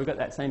wave, so we've got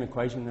that same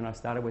equation that I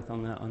started with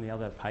on the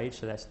other page,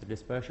 so that's the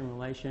dispersion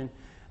relation,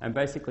 and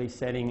basically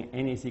setting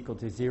n is equal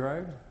to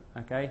 0,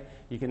 okay,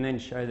 you can then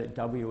show that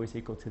W is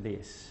equal to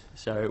this.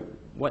 So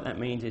what that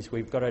means is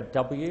we've got a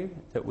W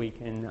that we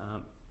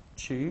can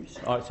choose,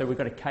 so we've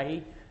got a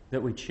K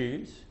that we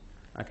choose,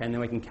 okay, and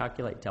then we can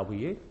calculate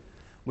W.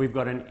 We've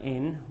got an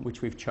N,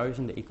 which we've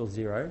chosen to equal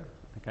 0,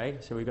 okay,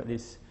 so we've got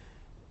this,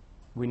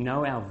 we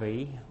know our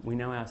V, we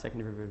know our second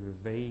derivative of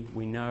V,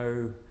 we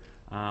know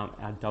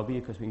our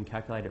W because we can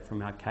calculate it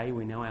from our K,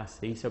 we know our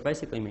C, so it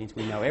basically means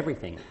we know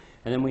everything.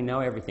 And then we know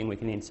everything, we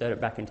can insert it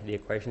back into the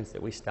equations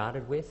that we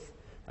started with,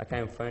 okay,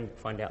 and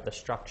find out the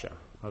structure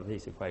of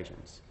these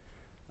equations,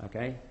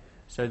 okay.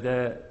 So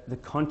the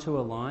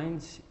contour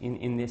lines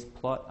in this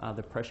plot are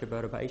the pressure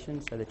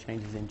perturbations, so the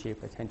changes in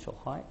geopotential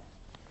height.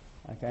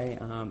 Okay,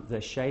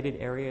 the shaded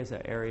areas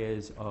are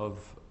areas of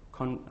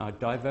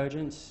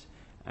divergence,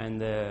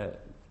 and the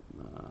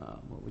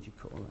what would you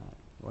call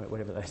that?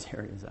 Whatever those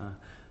areas are,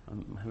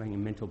 I'm having a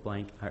mental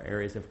blank. Are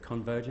areas of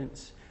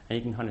convergence, and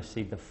you can kind of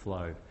see the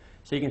flow.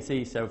 So you can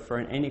see, so for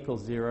an n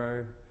equals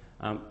 0.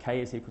 K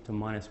is equal to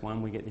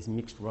 -1, we get this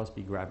mixed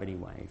Rossby gravity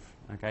wave.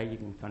 Okay, you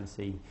can kind of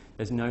see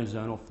there's no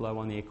zonal flow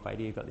on the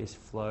equator, you've got this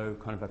flow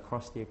kind of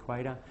across the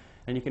equator,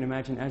 and you can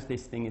imagine as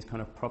this thing is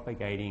kind of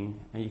propagating,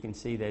 and you can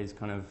see there's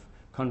kind of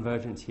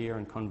convergence here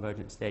and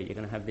convergence there, you're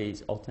going to have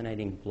these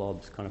alternating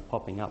blobs kind of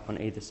popping up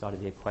on either side of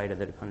the equator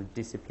that are kind of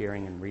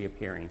disappearing and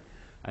reappearing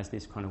as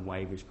this kind of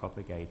wave is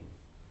propagating.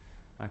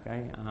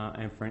 Okay,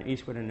 and for an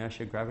eastward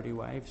inertia gravity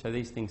wave, so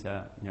these things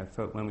are,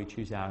 for when we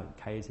choose our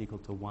K is equal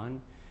to 1,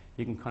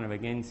 you can kind of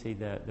again see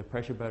the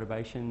pressure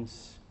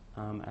perturbations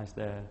as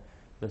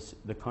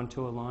the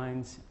contour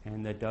lines,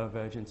 and the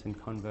divergence and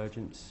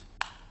convergence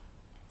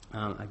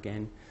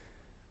again.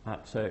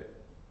 So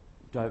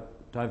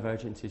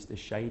divergence is the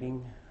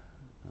shading.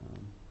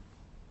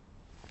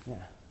 Yeah,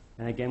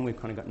 and again we've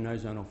kind of got no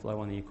zonal flow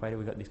on the equator.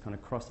 We've got this kind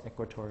of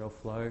cross-equatorial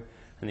flow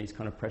and these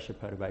kind of pressure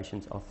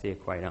perturbations off the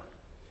equator.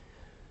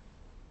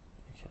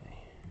 Okay.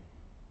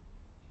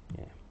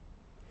 Yeah.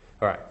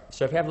 All right,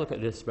 so if you have a look at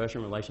the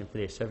dispersion relation for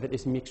this, so for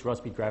this mixed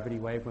Rossby gravity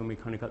wave, when we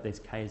kind of got this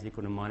K is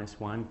equal to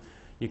 -1,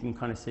 you can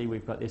kind of see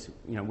we've got this,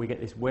 we get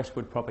this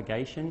westward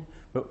propagation,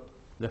 but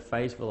the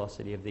phase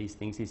velocity of these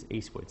things is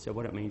eastward. So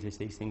what it means is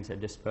these things are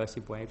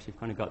dispersive waves. You've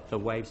kind of got the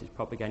waves is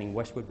propagating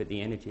westward, but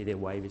the energy of their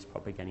wave is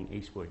propagating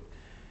eastward.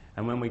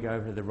 And when we go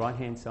over to the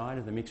right-hand side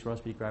of the mixed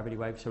Rossby gravity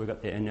wave, so we've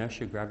got the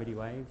inertia gravity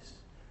waves.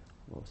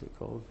 What was it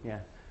called? Yeah.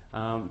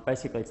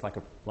 Basically, it's like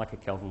a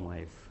Kelvin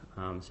wave.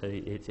 So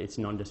it's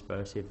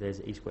non-dispersive.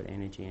 There's eastward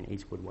energy and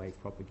eastward wave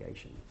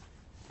propagation.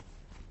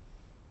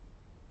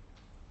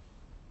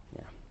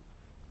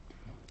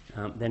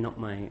 Yeah. They're not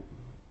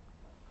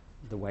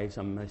the waves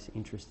I'm most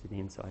interested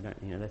in, so I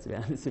don't.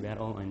 That's about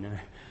all I know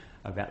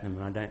about them,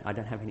 and I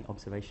don't have any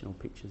observational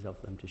pictures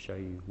of them to show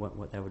you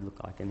what they would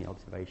look like in the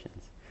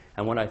observations.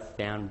 And what I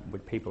found,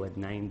 what people had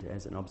named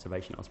as an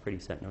observation, I was pretty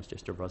certain it was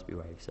just a Rossby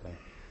wave, so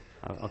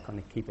I'll kind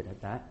of keep it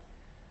at that.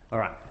 All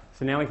right,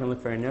 so now we can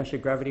look for inertia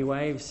gravity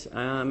waves,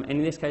 and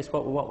in this case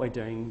what we're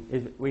doing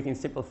is we can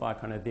simplify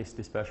kind of this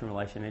dispersion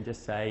relation and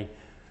just say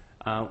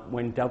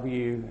when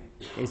W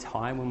is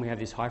high, when we have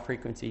this high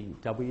frequency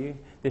W,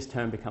 this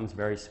term becomes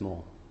very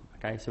small.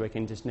 Okay, so we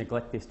can just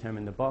neglect this term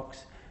in the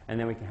box, and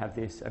then we can have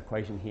this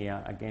equation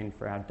here again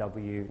for our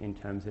W in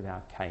terms of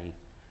our K.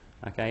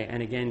 Okay,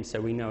 and again, so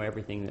we know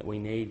everything that we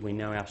need. We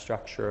know our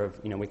structure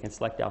of, we can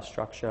select our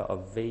structure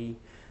of V.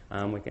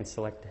 We can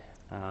select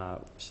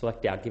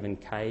our given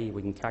K.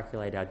 We can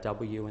calculate our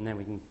W, and then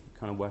we can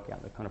kind of work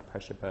out the kind of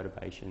pressure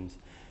perturbations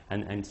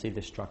and see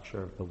the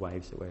structure of the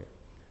waves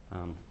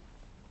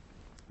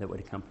that would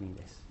accompany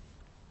this.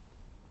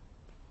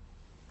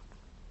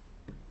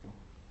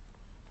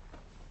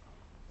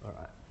 All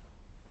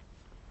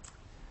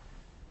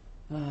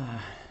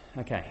right.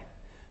 Okay.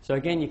 So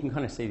again, you can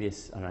kind of see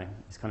this,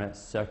 this kind of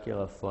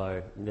circular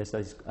flow.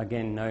 There's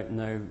again,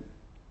 no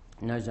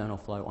zonal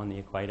flow on the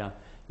equator.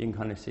 You can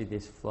kind of see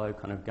this flow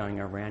kind of going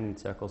around in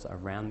circles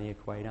around the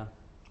equator.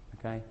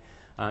 Okay,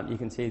 you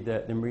can see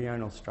the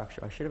meridional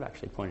structure. I should have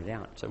actually pointed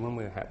out. So when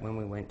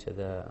we went to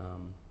the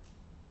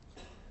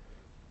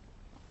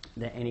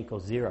n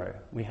equals 0,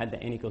 we had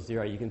the n equals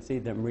 0. You can see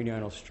the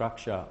meridional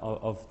structure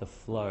of the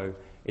flow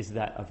is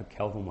that of a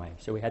Kelvin wave.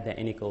 So we had the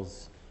n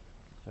equals.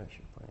 So I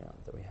should point out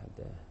that we had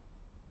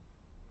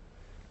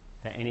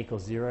the n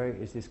equals 0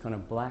 is this kind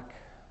of black,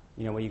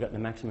 where you've got the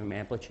maximum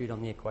amplitude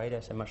on the equator,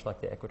 so much like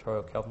the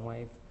equatorial Kelvin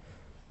wave.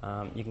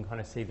 You can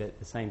kind of see the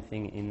same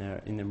thing in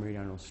the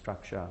meridional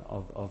structure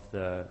of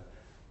the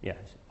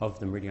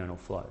meridional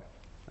flow.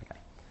 Okay,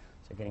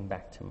 so getting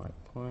back to my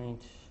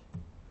point.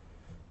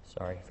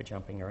 Sorry for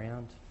jumping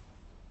around.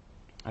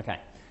 Okay,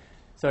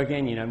 so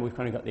again, we've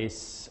kind of got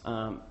this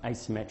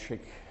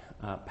asymmetric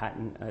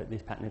pattern.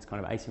 This pattern is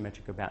kind of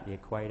asymmetric about the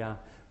equator.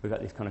 We've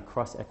got this kind of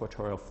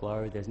cross-equatorial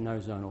flow. There's no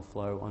zonal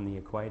flow on the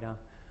equator.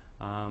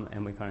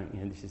 And we kind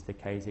of, this is the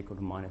K is equal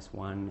to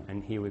 -1,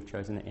 and here we've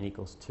chosen the n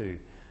equals 2.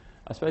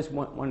 I suppose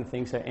one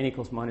thing, so n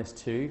equals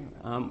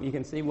 -2, you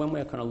can see when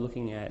we're kind of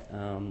looking at,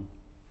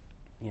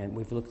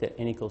 we've looked at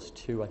n equals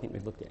 2, I think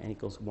we've looked at n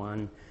equals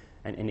 1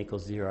 and n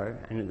equals 0,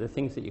 and the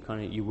things that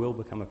you will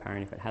become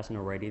apparent if it hasn't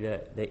already,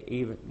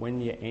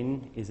 when your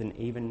n is an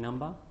even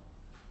number,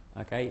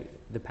 okay,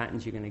 the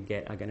patterns you're going to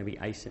get are going to be,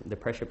 the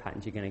pressure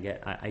patterns you're going to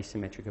get are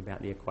asymmetric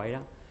about the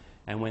equator.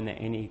 And when the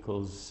n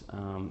equals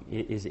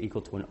is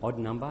equal to an odd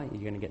number,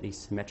 you're going to get these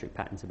symmetric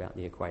patterns about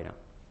the equator.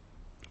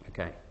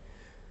 Okay.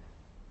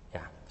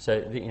 Yeah. So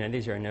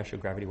these are inertial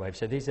gravity waves.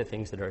 So these are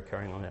things that are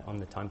occurring on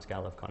the time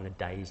scale of kind of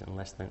days and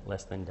less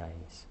than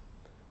days.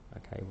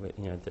 Okay.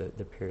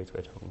 The periods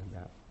we're talking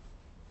about.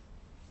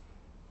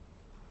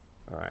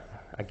 All right.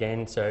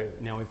 Again, so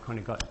now we've kind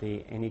of got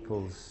the n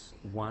equals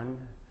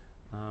 1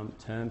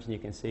 terms, and you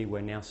can see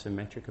we're now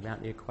symmetric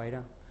about the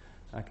equator.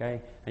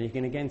 Okay, and you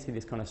can again see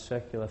this kind of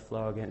circular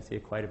flow against the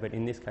equator, but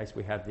in this case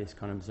we have this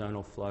kind of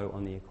zonal flow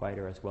on the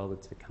equator as well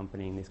that's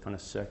accompanying this kind of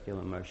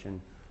circular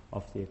motion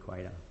off the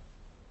equator.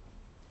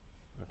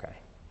 Okay.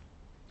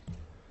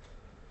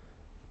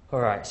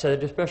 All right, so the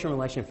dispersion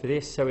relation for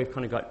this, so we've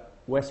kind of got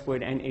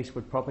westward and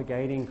eastward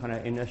propagating kind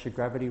of inertia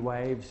gravity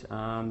waves.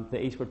 The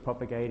eastward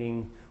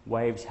propagating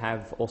waves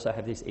also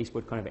have this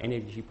eastward kind of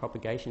energy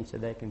propagation, so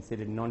they're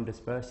considered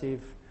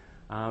non-dispersive.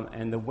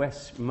 And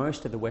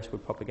most of the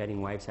westward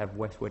propagating waves have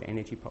westward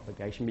energy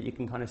propagation, but you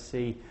can kind of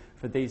see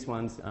for these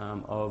ones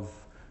of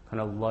kind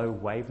of low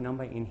wave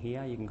number in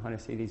here, you can kind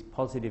of see these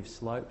positive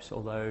slopes,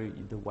 although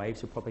the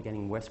waves are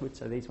propagating westward,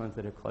 so these ones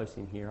that are close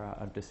in here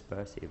are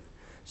dispersive.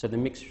 So the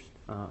mixed,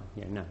 I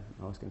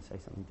was going to say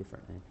something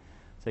different then.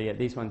 So yeah,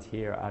 these ones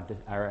here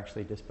are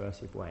actually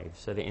dispersive waves,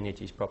 so the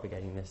energy is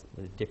propagating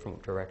the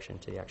different direction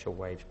to the actual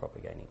waves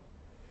propagating.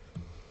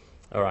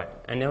 All right,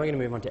 and now we're going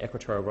to move on to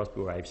equatorial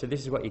Rossby waves. So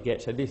this is what you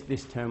get. So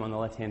this term on the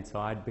left-hand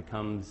side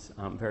becomes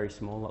very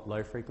small at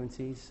low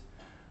frequencies,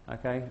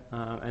 okay?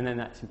 And then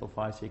that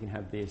simplifies, so you can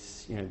have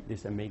this,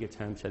 this omega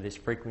term. So this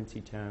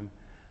frequency term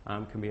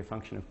can be a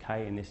function of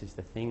k, and this is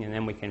the thing. And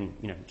then we can,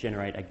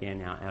 generate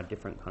again our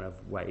different kind of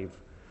wave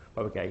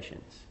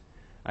propagations.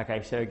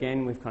 Okay, so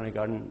again, we've kind of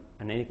got an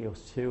n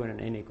equals 2 and an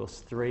n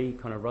equals 3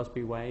 kind of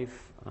Rossby wave.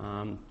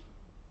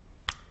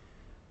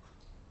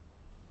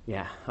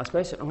 Yeah, I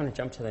suppose I'm going to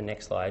jump to the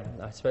next slide.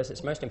 I suppose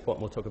it's most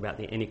important we'll talk about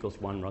the n=1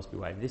 Rossby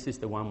wave. This is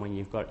the one when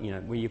you've got,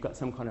 where you've got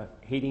some kind of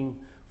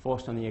heating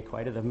forced on the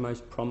equator. The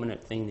most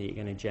prominent thing that you're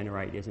going to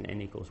generate is an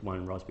n=1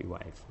 Rossby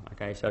wave.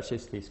 Okay, so it's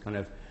just this kind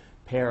of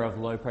pair of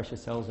low pressure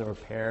cells or a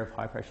pair of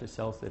high pressure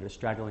cells that are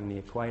straddling the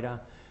equator.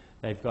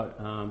 They've got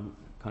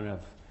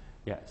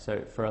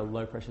so for a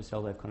low pressure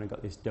cell, they've kind of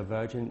got this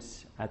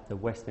divergence at the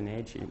western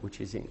edge,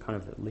 which is kind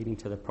of leading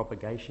to the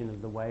propagation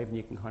of the wave, and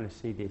you can kind of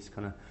see this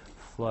kind of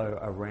flow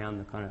around,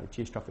 the kind of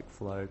geostrophic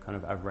flow kind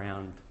of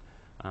around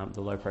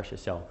the low pressure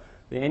cell.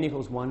 The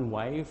n=1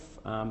 wave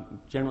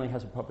generally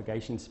has a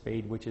propagation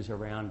speed which is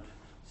around,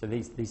 so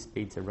these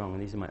speeds are wrong,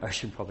 and these are my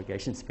ocean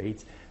propagation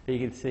speeds, but you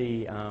can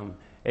see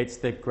it's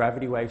the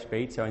gravity wave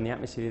speed, so in the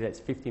atmosphere that's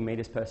 50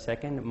 meters per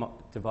second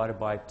divided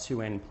by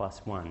 2n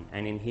plus 1,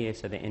 and in here,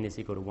 so the n is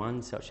equal to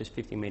 1, so it's just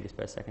 50 meters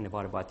per second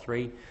divided by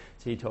 3,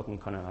 so you're talking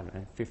kind of, I don't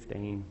know,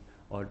 15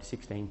 or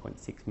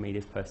 16.6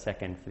 meters per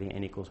second for the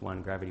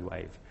n=1 gravity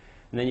wave.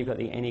 And then you've got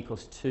the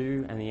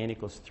n=2 and the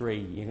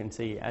n=3. You can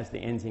see as the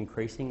n's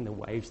increasing, the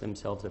waves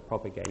themselves are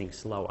propagating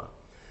slower.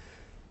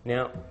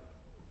 Now,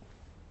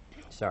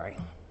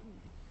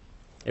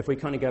 if we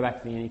kind of go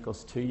back to the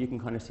n=2, you can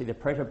kind of see the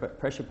pressure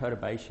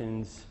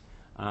perturbations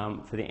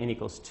for the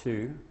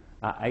n=2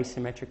 are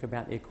asymmetric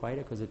about the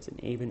equator because it's an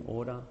even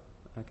order,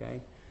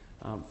 okay,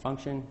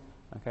 function.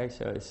 Okay,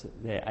 so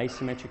they're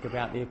asymmetric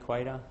about the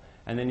equator.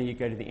 And then you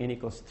go to the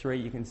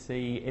n=3, you can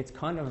see it's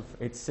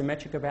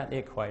symmetric about the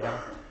equator.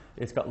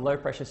 It's got low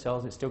pressure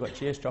cells, it's still got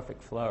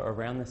geostrophic flow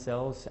around the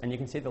cells, and you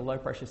can see the low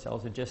pressure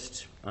cells are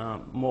just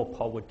more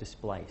poleward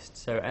displaced.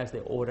 So as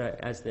the order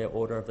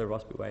of the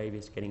Rossby wave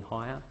is getting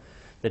higher,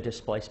 the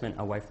displacement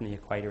away from the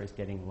equator is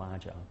getting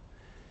larger.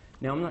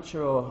 Now I'm not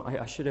sure,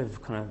 I should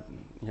have kind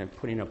of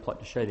put in a plot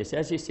to show this.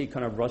 As you see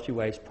kind of Rossby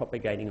waves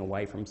propagating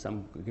away from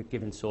some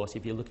given source,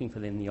 if you're looking for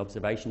them in the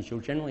observations, you'll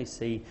generally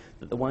see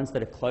that the ones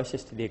that are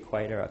closest to the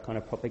equator are kind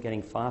of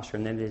propagating faster,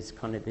 and then there's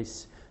kind of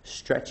this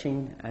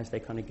stretching as they're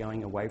kind of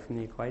going away from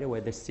the equator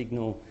where the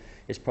signal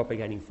is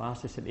propagating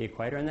fastest at the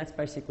equator, and that's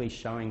basically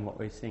showing what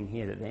we're seeing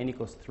here, that the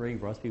n=3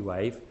 Rossby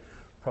wave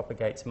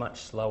propagates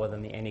much slower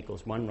than the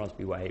n=1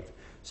 Rossby wave.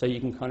 So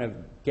you can kind of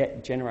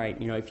generate,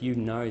 if you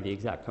know the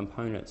exact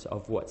components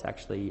of what's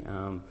actually,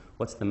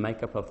 what's the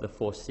makeup of the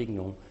force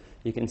signal,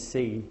 you can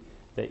see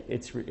that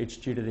it's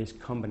due to this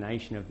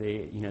combination of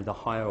the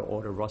higher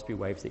order Rossby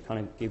waves that kind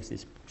of gives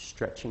this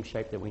stretching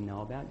shape that we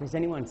know about. Has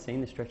anyone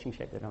seen the stretching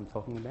shape that I'm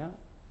talking about?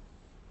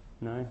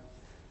 No?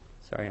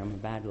 Sorry, I'm a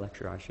bad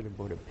lecturer. I should have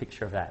brought a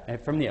picture of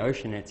that. From the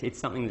ocean, it's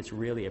something that's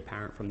really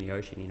apparent from the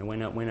ocean.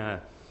 When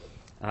a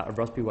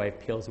Rossby wave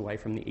peels away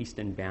from the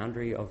eastern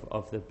boundary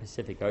of the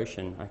Pacific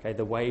Ocean, okay,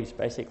 the waves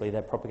basically, they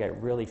propagate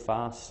really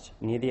fast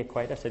near the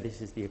equator. So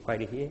this is the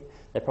equator here.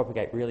 They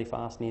propagate really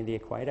fast near the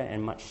equator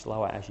and much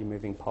slower as you're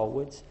moving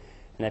polewards.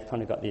 And they've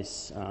kind of got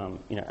this,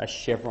 a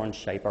chevron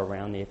shape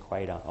around the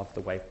equator of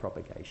the wave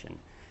propagation.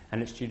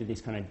 And it's due to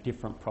these kind of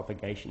different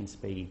propagation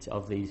speeds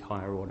of these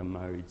higher order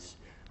modes.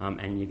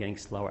 And you're getting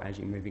slower as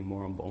you're moving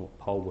more and more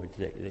poleward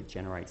that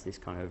generates this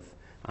kind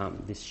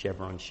of, this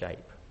chevron shape.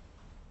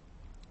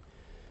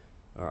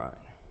 All right.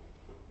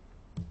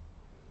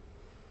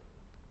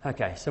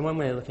 Okay, so when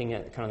we're looking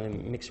at kind of the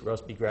mixed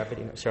Rossby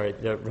gravity,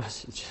 the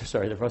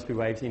Rossby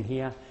waves in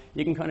here,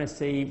 you can kind of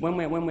see when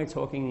we're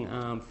talking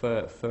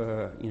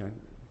for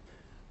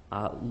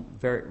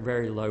very,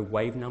 very low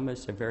wave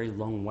numbers, so very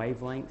long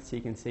wavelengths, you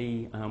can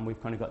see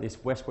we've kind of got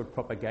this westward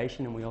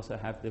propagation, and we also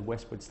have the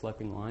westward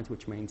sloping lines,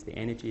 which means the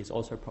energy is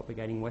also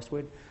propagating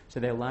westward.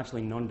 So they're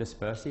largely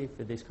non-dispersive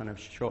for this kind of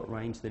short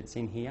range that it's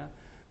in here.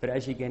 But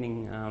as you're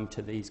getting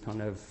to these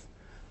kind of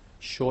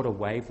shorter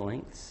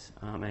wavelengths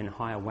and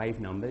higher wave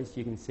numbers,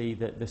 you can see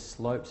that the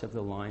slopes of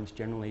the lines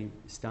generally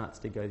starts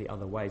to go the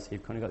other way. So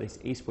you've kind of got this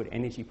eastward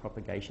energy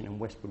propagation and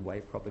westward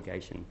wave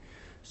propagation.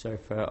 So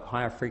for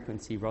higher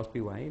frequency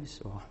Rossby waves,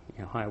 or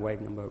higher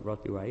wave number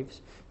Rossby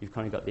waves, you've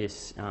kind of got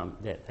this,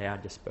 that they are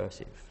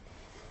dispersive.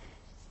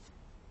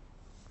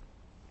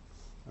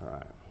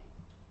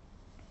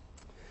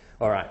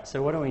 All right,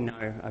 so what do we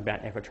know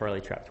about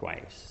equatorially trapped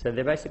waves? So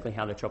they're basically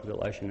how the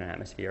tropical ocean and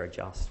atmosphere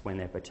adjust when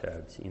they're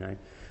perturbed.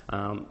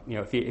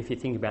 If you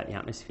think about the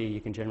atmosphere, you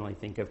can generally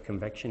think of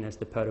convection as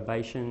the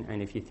perturbation,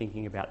 and if you're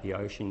thinking about the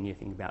ocean, you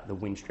think about the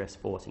wind stress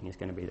forcing is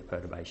going to be the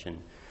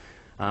perturbation.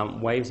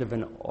 Waves of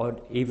an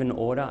even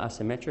order are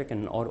symmetric,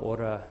 and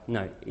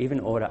even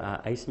order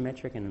are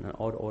asymmetric, and an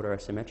odd order are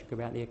symmetric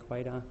about the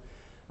equator.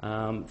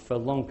 For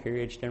long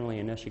periods, generally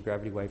inertial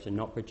gravity waves are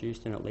not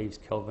produced, and it leaves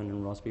Kelvin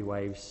and Rossby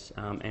waves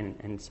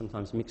and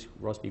sometimes mixed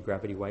Rossby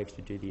gravity waves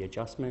to do the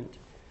adjustment.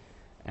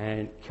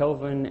 And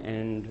Kelvin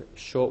and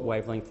short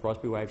wavelength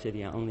Rossby waves are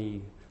the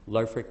only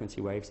low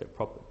frequency waves that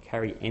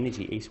carry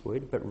energy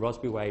eastward, but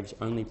Rossby waves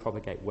only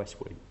propagate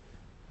westward.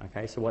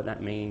 Okay, so what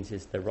that means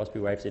is the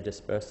Rossby waves are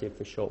dispersive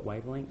for short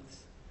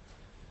wavelengths.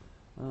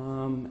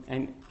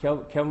 And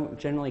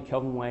generally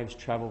Kelvin waves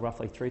travel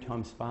roughly 3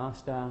 times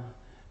faster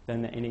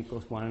than the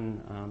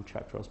n=1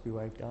 trapped Rossby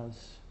wave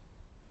does.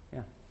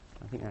 Yeah,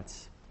 I think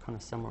that's kind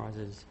of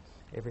summarises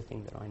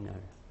everything that I know.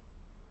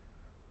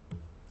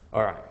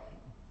 All right.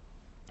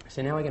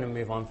 So now we're going to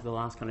move on for the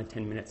last kind of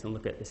 10 minutes and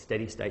look at the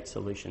steady state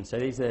solution. So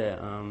these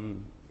are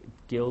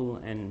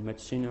Gill and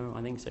Matsuno,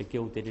 I think. So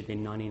Gill did it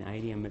in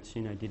 1980 and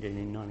Matsuno did it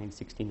in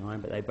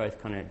 1969, but they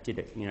both kind of did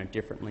it,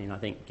 differently, and I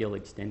think Gill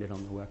extended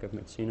on the work of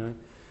Matsuno.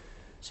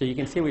 So you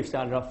can see we've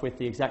started off with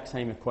the exact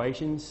same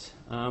equations.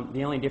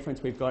 The only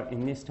difference we've got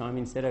in this time,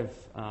 instead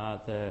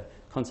of the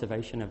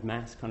conservation of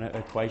mass kind of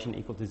equation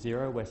equal to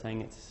 0, we're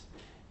saying it's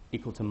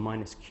equal to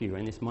minus Q,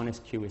 and this minus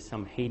Q is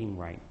some heating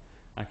rate,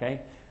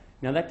 okay?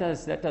 Now that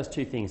does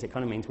two things. It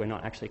kind of means we're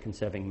not actually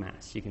conserving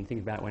mass. You can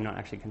think about we're not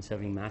actually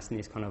conserving mass in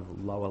this kind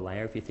of lower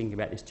layer. If you think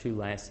about this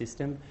two-layer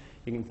system,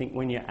 you can think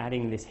when you're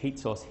adding this heat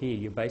source here,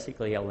 you're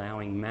basically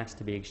allowing mass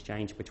to be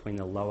exchanged between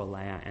the lower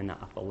layer and the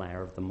upper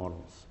layer of the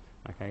models.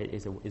 Okay,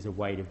 is a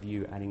way to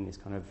view adding this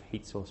kind of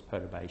heat source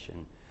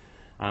perturbation.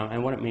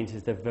 And what it means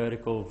is the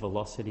vertical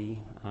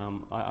velocity,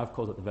 I've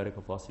called it the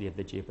vertical velocity of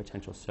the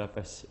geopotential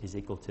surface is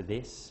equal to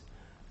this.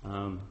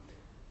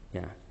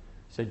 Yeah.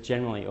 So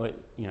generally,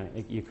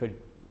 you could,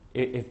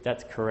 if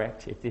that's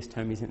correct, if this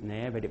term isn't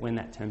there, but when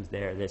that term's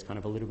there, there's kind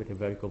of a little bit of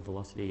vertical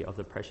velocity of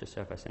the pressure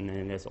surface, and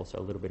then there's also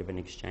a little bit of an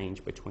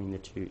exchange between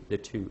the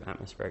two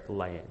atmospheric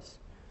layers.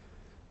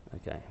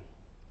 Okay.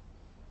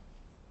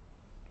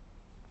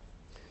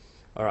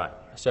 All right,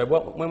 so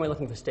when we're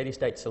looking for steady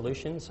state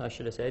solutions, I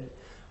should have said,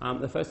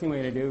 the first thing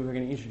we're going to do, we're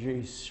going to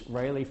introduce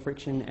Rayleigh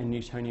friction and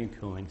Newtonian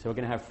cooling. So we're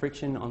going to have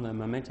friction on the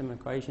momentum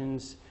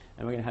equations,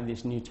 and we're going to have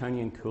this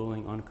Newtonian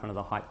cooling on kind of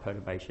the height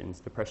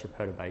perturbations, the pressure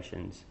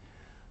perturbations.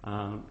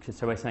 So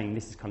we're saying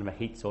this is kind of a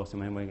heat source,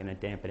 and then we're going to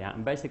damp it out.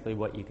 And basically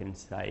what you can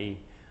say,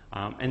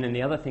 and then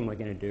the other thing we're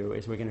going to do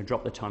is we're going to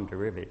drop the time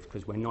derivative,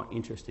 because we're not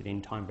interested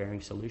in time-varying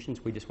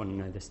solutions. We just want to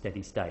know the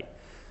steady state.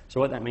 So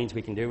what that means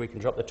we can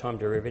drop the time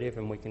derivative,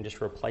 and we can just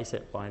replace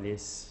it by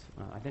this,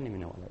 I don't even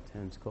know what that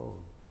term's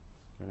called.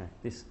 I don't know,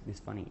 this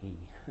funny E.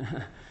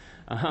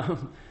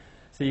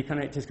 So you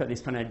kind of just got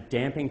this kind of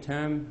damping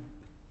term,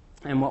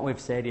 and what we've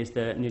said is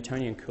the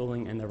Newtonian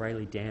cooling and the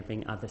Rayleigh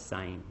damping are the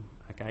same,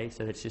 okay?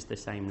 So it's just the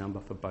same number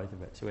for both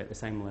of it. So we're at the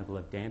same level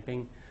of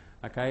damping,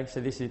 okay?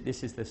 So this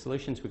is the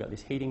solutions. We've got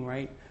this heating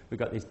rate, we've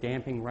got this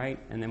damping rate,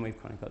 and then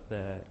we've kind of got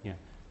the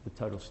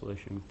total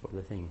solution for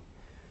the thing.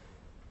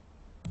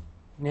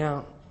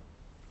 Now,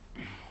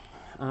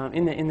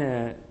 in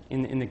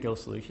the Gill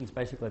solutions,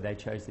 basically they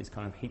chose this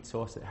kind of heat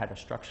source that had a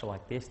structure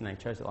like this, and they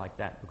chose it like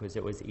that because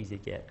it was easy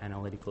to get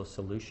analytical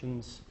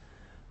solutions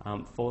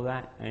for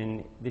that.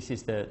 And this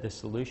is the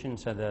solution.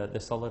 So the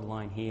solid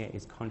line here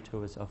is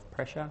contours of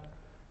pressure,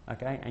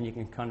 okay? And you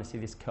can kind of see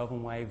this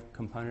Kelvin wave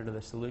component of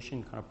the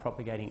solution kind of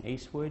propagating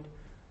eastward,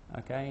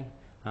 okay?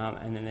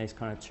 And then there's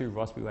kind of two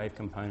Rossby wave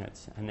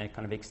components, and they're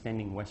kind of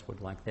extending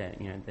westward like that.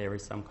 There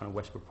is some kind of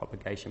westward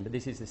propagation, but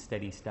this is a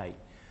steady state.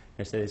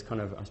 So there's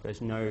kind of, I suppose,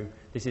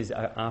 this is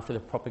after the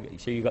propagation.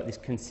 So you've got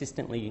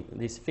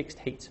this fixed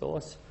heat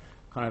source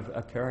kind of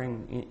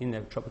occurring in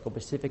the tropical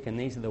Pacific, and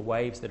these are the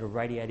waves that are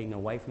radiating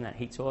away from that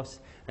heat source,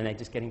 and they're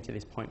just getting to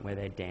this point where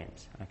they're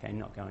damped, okay,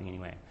 not going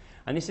anywhere.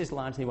 And this is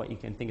largely what you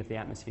can think of the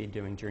atmosphere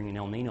doing during an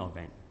El Nino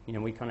event.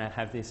 We kind of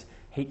have this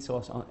heat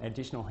source,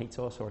 additional heat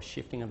source, or a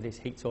shifting of this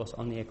heat source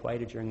on the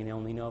equator during an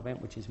El Nino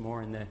event, which is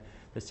more in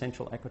the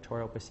central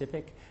equatorial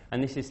Pacific.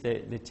 And this is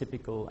the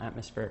typical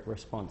atmospheric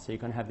response. So you're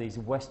going to have these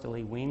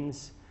westerly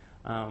winds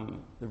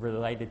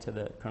related to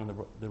the kind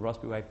of the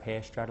Rossby wave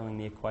pair straddling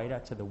the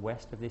equator to the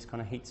west of this kind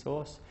of heat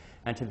source,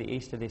 and to the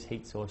east of this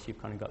heat source you've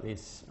kind of got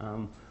this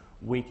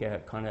weaker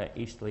kind of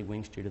easterly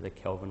winds due to the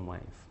Kelvin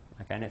wave.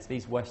 Okay, and it's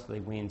these westerly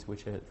winds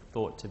which are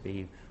thought to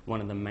be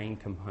one of the main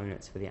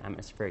components for the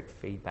atmospheric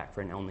feedback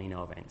for an El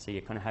Nino event. So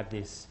you kind of have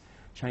this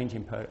change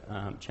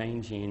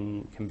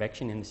in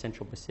convection in the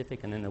central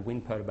Pacific, and then the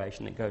wind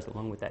perturbation that goes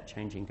along with that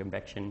change in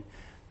convection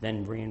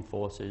then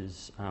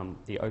reinforces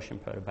the ocean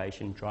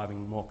perturbation,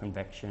 driving more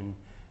convection,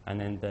 and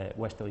then the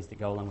westerlies that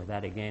go along with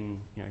that again,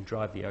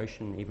 drive the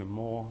ocean even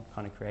more,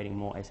 kind of creating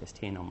more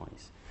SST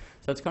anomalies.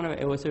 So it's kind of,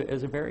 it was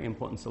a very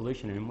important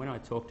solution. And when I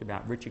talked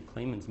about Richard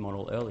Kleeman's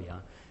model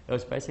earlier, it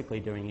was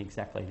basically doing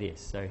exactly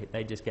this. So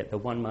they just get the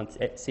 1 month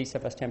sea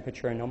surface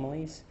temperature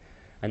anomalies,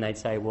 and they'd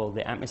say, well,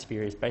 the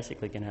atmosphere is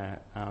basically going to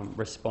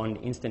respond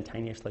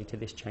instantaneously to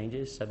this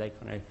changes. So they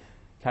kind of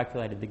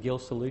calculated the Gill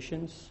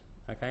solutions,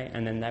 okay,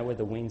 and then they were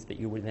the winds that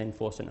you would then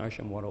force an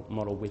ocean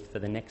model with for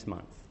the next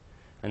month.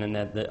 And then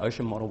the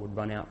ocean model would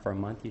run out for a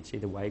month. You'd see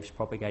the waves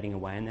propagating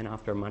away, and then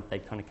after a month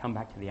they'd kind of come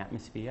back to the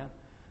atmosphere,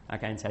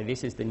 okay, and say,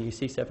 this is the new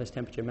sea surface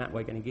temperature map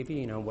we're going to give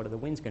you. What are the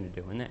winds going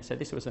to do? And so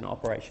this was an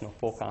operational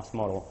forecast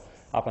model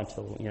up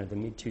until the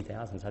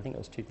mid-2000s. I think it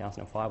was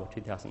 2005 or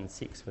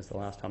 2006 was the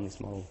last time this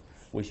model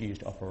was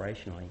used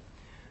operationally.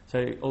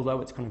 So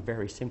although it's kind of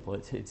very simple,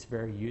 it's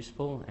very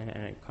useful, and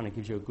it kind of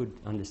gives you a good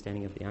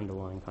understanding of the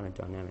underlying kind of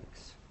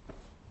dynamics.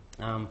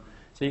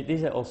 So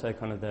these are also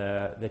kind of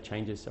the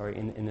changes,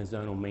 in the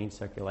zonal mean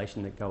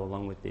circulation that go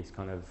along with these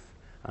kind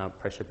of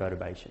pressure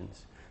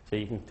perturbations. So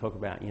you can talk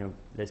about,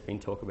 there's been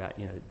talk about,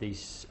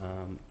 these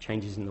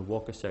changes in the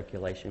Walker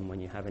circulation when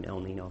you have an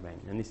El Nino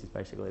event, and this is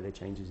basically the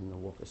changes in the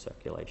Walker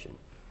circulation.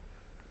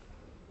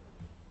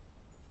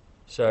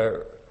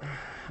 So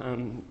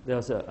there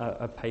was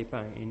a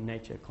paper in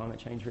Nature Climate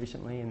Change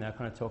recently, and they're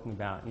kind of talking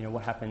about, you know,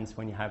 what happens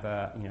when you have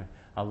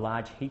a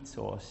large heat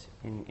source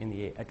in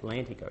the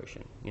Atlantic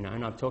Ocean, you know,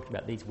 and I've talked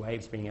about these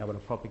waves being able to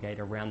propagate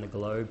around the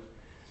globe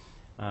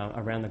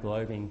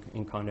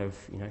in kind of,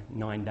 you know,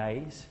 9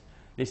 days.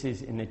 This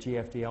is in the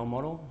GFDL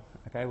model,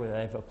 okay, where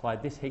they've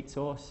applied this heat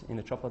source in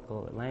the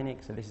tropical Atlantic.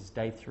 So this is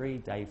day 3,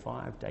 day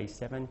 5, day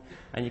 7,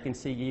 and you can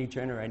see you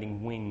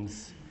generating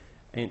winds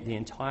the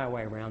entire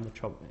way around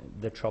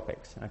the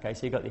tropics. Okay,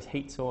 so you've got this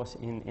heat source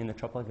in the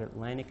tropical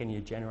Atlantic, and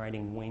you're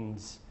generating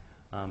winds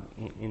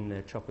in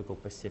the tropical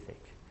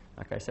Pacific.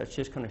 Okay, so it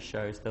just kind of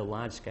shows the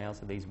large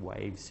scales of these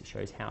waves. It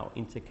shows how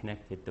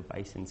interconnected the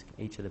basins,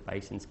 each of the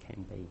basins,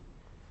 can be.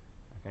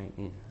 Okay,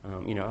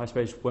 you know, I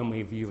suppose when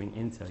we're viewing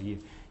INTA,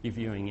 you're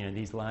viewing, you know,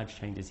 these large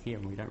changes here,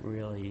 and we don't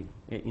really,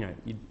 you know,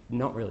 you're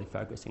not really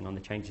focusing on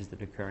the changes that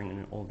are occurring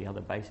in all the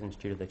other basins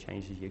due to the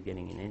changes you're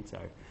getting in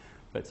INTA.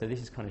 But so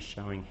this is kind of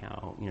showing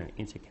how, you know,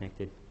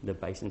 interconnected the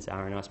basins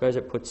are, and I suppose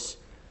it puts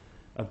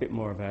a bit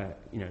more of a,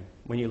 you know,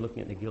 when you're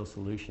looking at the Gill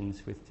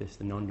solutions with just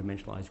the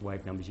non-dimensionalized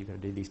wave numbers, you've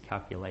got to do these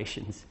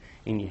calculations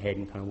in your head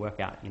and kind of work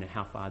out, you know,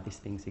 how far this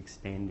thing's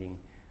extending,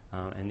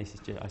 and this is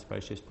just, I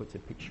suppose, just puts a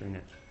picture in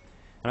it.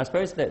 And I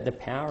suppose that the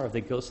power of the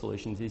Gill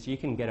solutions is you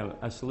can get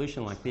a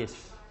solution like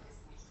this.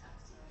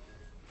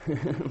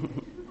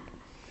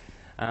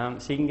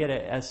 So you can get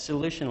a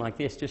solution like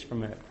this just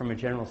from a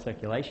general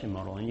circulation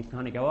model, and you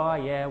kind of go, oh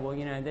yeah, well,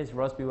 you know, there's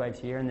Rossby waves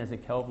here and there's a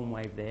Kelvin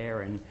wave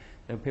there, and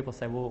then people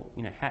say, well,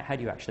 you know, how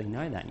do you actually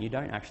know that? And you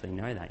don't actually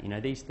know that. You know,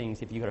 these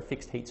things, if you've got a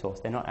fixed heat source,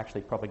 they're not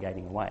actually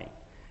propagating away.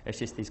 It's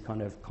just this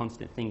kind of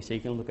constant thing. So you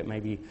can look at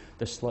maybe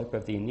the slope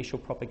of the initial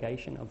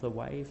propagation of the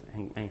wave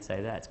and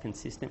say that's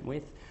consistent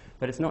with,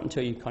 but it's not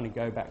until you kind of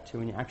go back to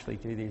and you actually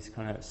do these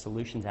kind of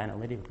solutions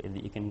analytically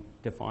that you can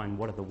define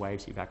what are the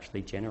waves you've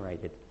actually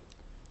generated.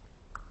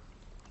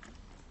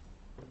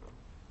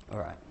 All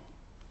right.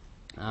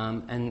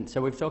 And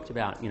so we've talked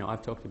about, you know,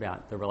 I've talked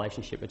about the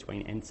relationship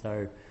between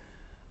ENSO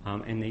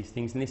and these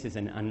things, and this is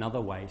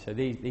another way. So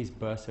these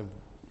bursts of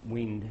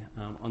wind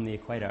on the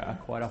equator are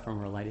quite often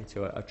related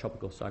to a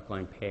tropical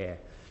cyclone pair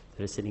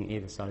that are sitting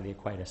either side of the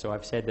equator. So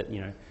I've said that, you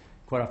know,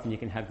 quite often you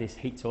can have this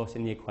heat source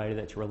in the equator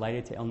that's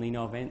related to El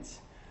Nino events,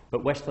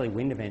 but westerly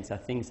wind events are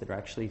things that are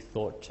actually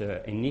thought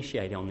to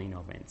initiate El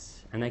Nino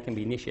events, and they can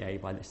be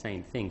initiated by the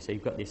same thing. So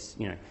you've got this,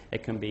 you know,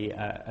 it can be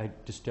a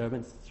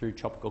disturbance through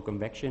tropical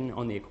convection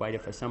on the equator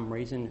for some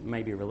reason, it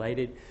may be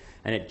related,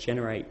 and it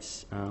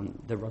generates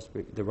the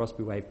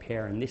Rossby wave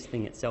pair, and this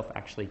thing itself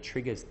actually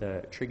triggers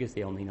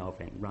the El Nino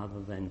event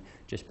rather than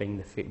just being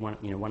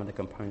one of the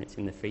components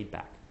in the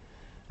feedback.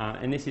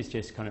 And this is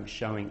just kind of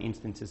showing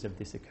instances of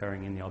this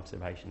occurring in the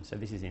observation. So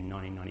this is in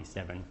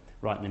 1997,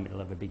 right in the middle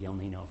of a big El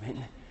Nino event.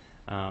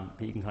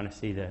 But you can kind of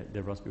see the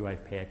Rossby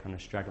wave pair kind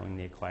of straddling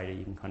the equator.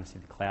 You can kind of see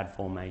the cloud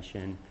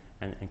formation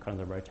and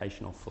kind of the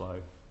rotational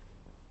flow.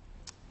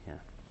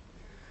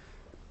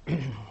 Yeah.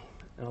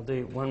 I'll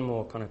do one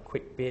more kind of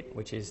quick bit,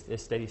 which is the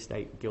steady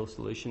state Gill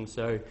solution.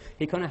 So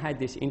he kind of had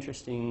this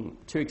interesting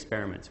 2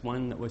 experiments,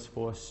 one that was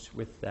forced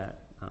with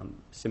that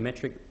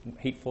symmetric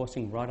heat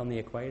forcing right on the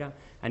equator,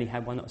 and he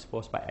had one that was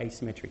forced by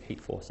asymmetric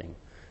heat forcing.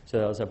 So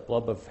there was a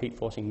blob of heat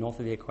forcing north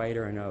of the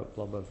equator and a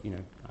blob of, you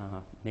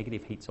know,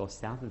 negative heat source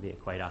south of the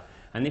equator.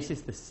 And this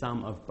is the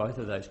sum of both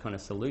of those kind of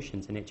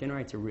solutions, and it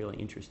generates a really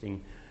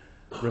interesting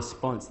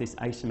response, this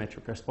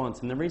asymmetric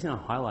response. And the reason I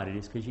highlight it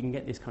is because you can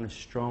get this kind of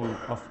strong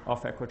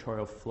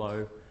off-equatorial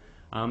flow,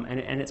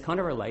 and it's kind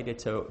of related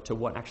to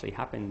what actually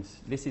happens.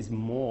 This is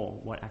more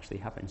what actually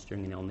happens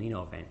during an El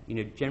Nino event. You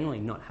know, generally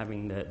not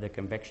having the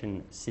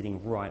convection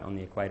sitting right on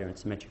the equator and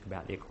symmetric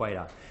about the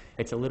equator.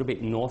 It's a little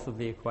bit north of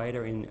the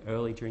equator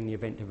early during the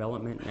event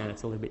development, and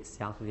it's a little bit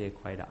south of the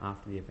equator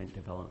after the event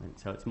development.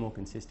 So it's more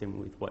consistent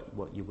with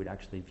what you would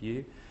actually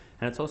view.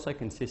 And it's also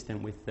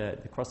consistent with the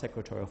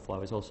cross-equatorial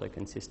flow is also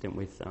consistent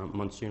with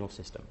monsoonal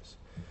systems.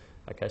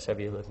 Okay, so if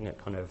you're looking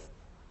at kind of,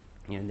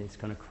 you know, this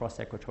kind of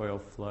cross-equatorial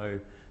flow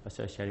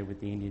associated with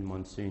the Indian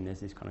monsoon, there's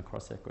this kind of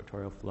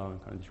cross-equatorial flow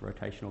and kind of this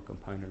rotational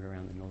component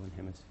around the northern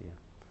hemisphere.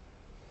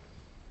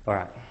 All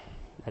right,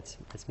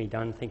 that's me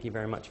done. Thank you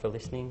very much for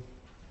listening.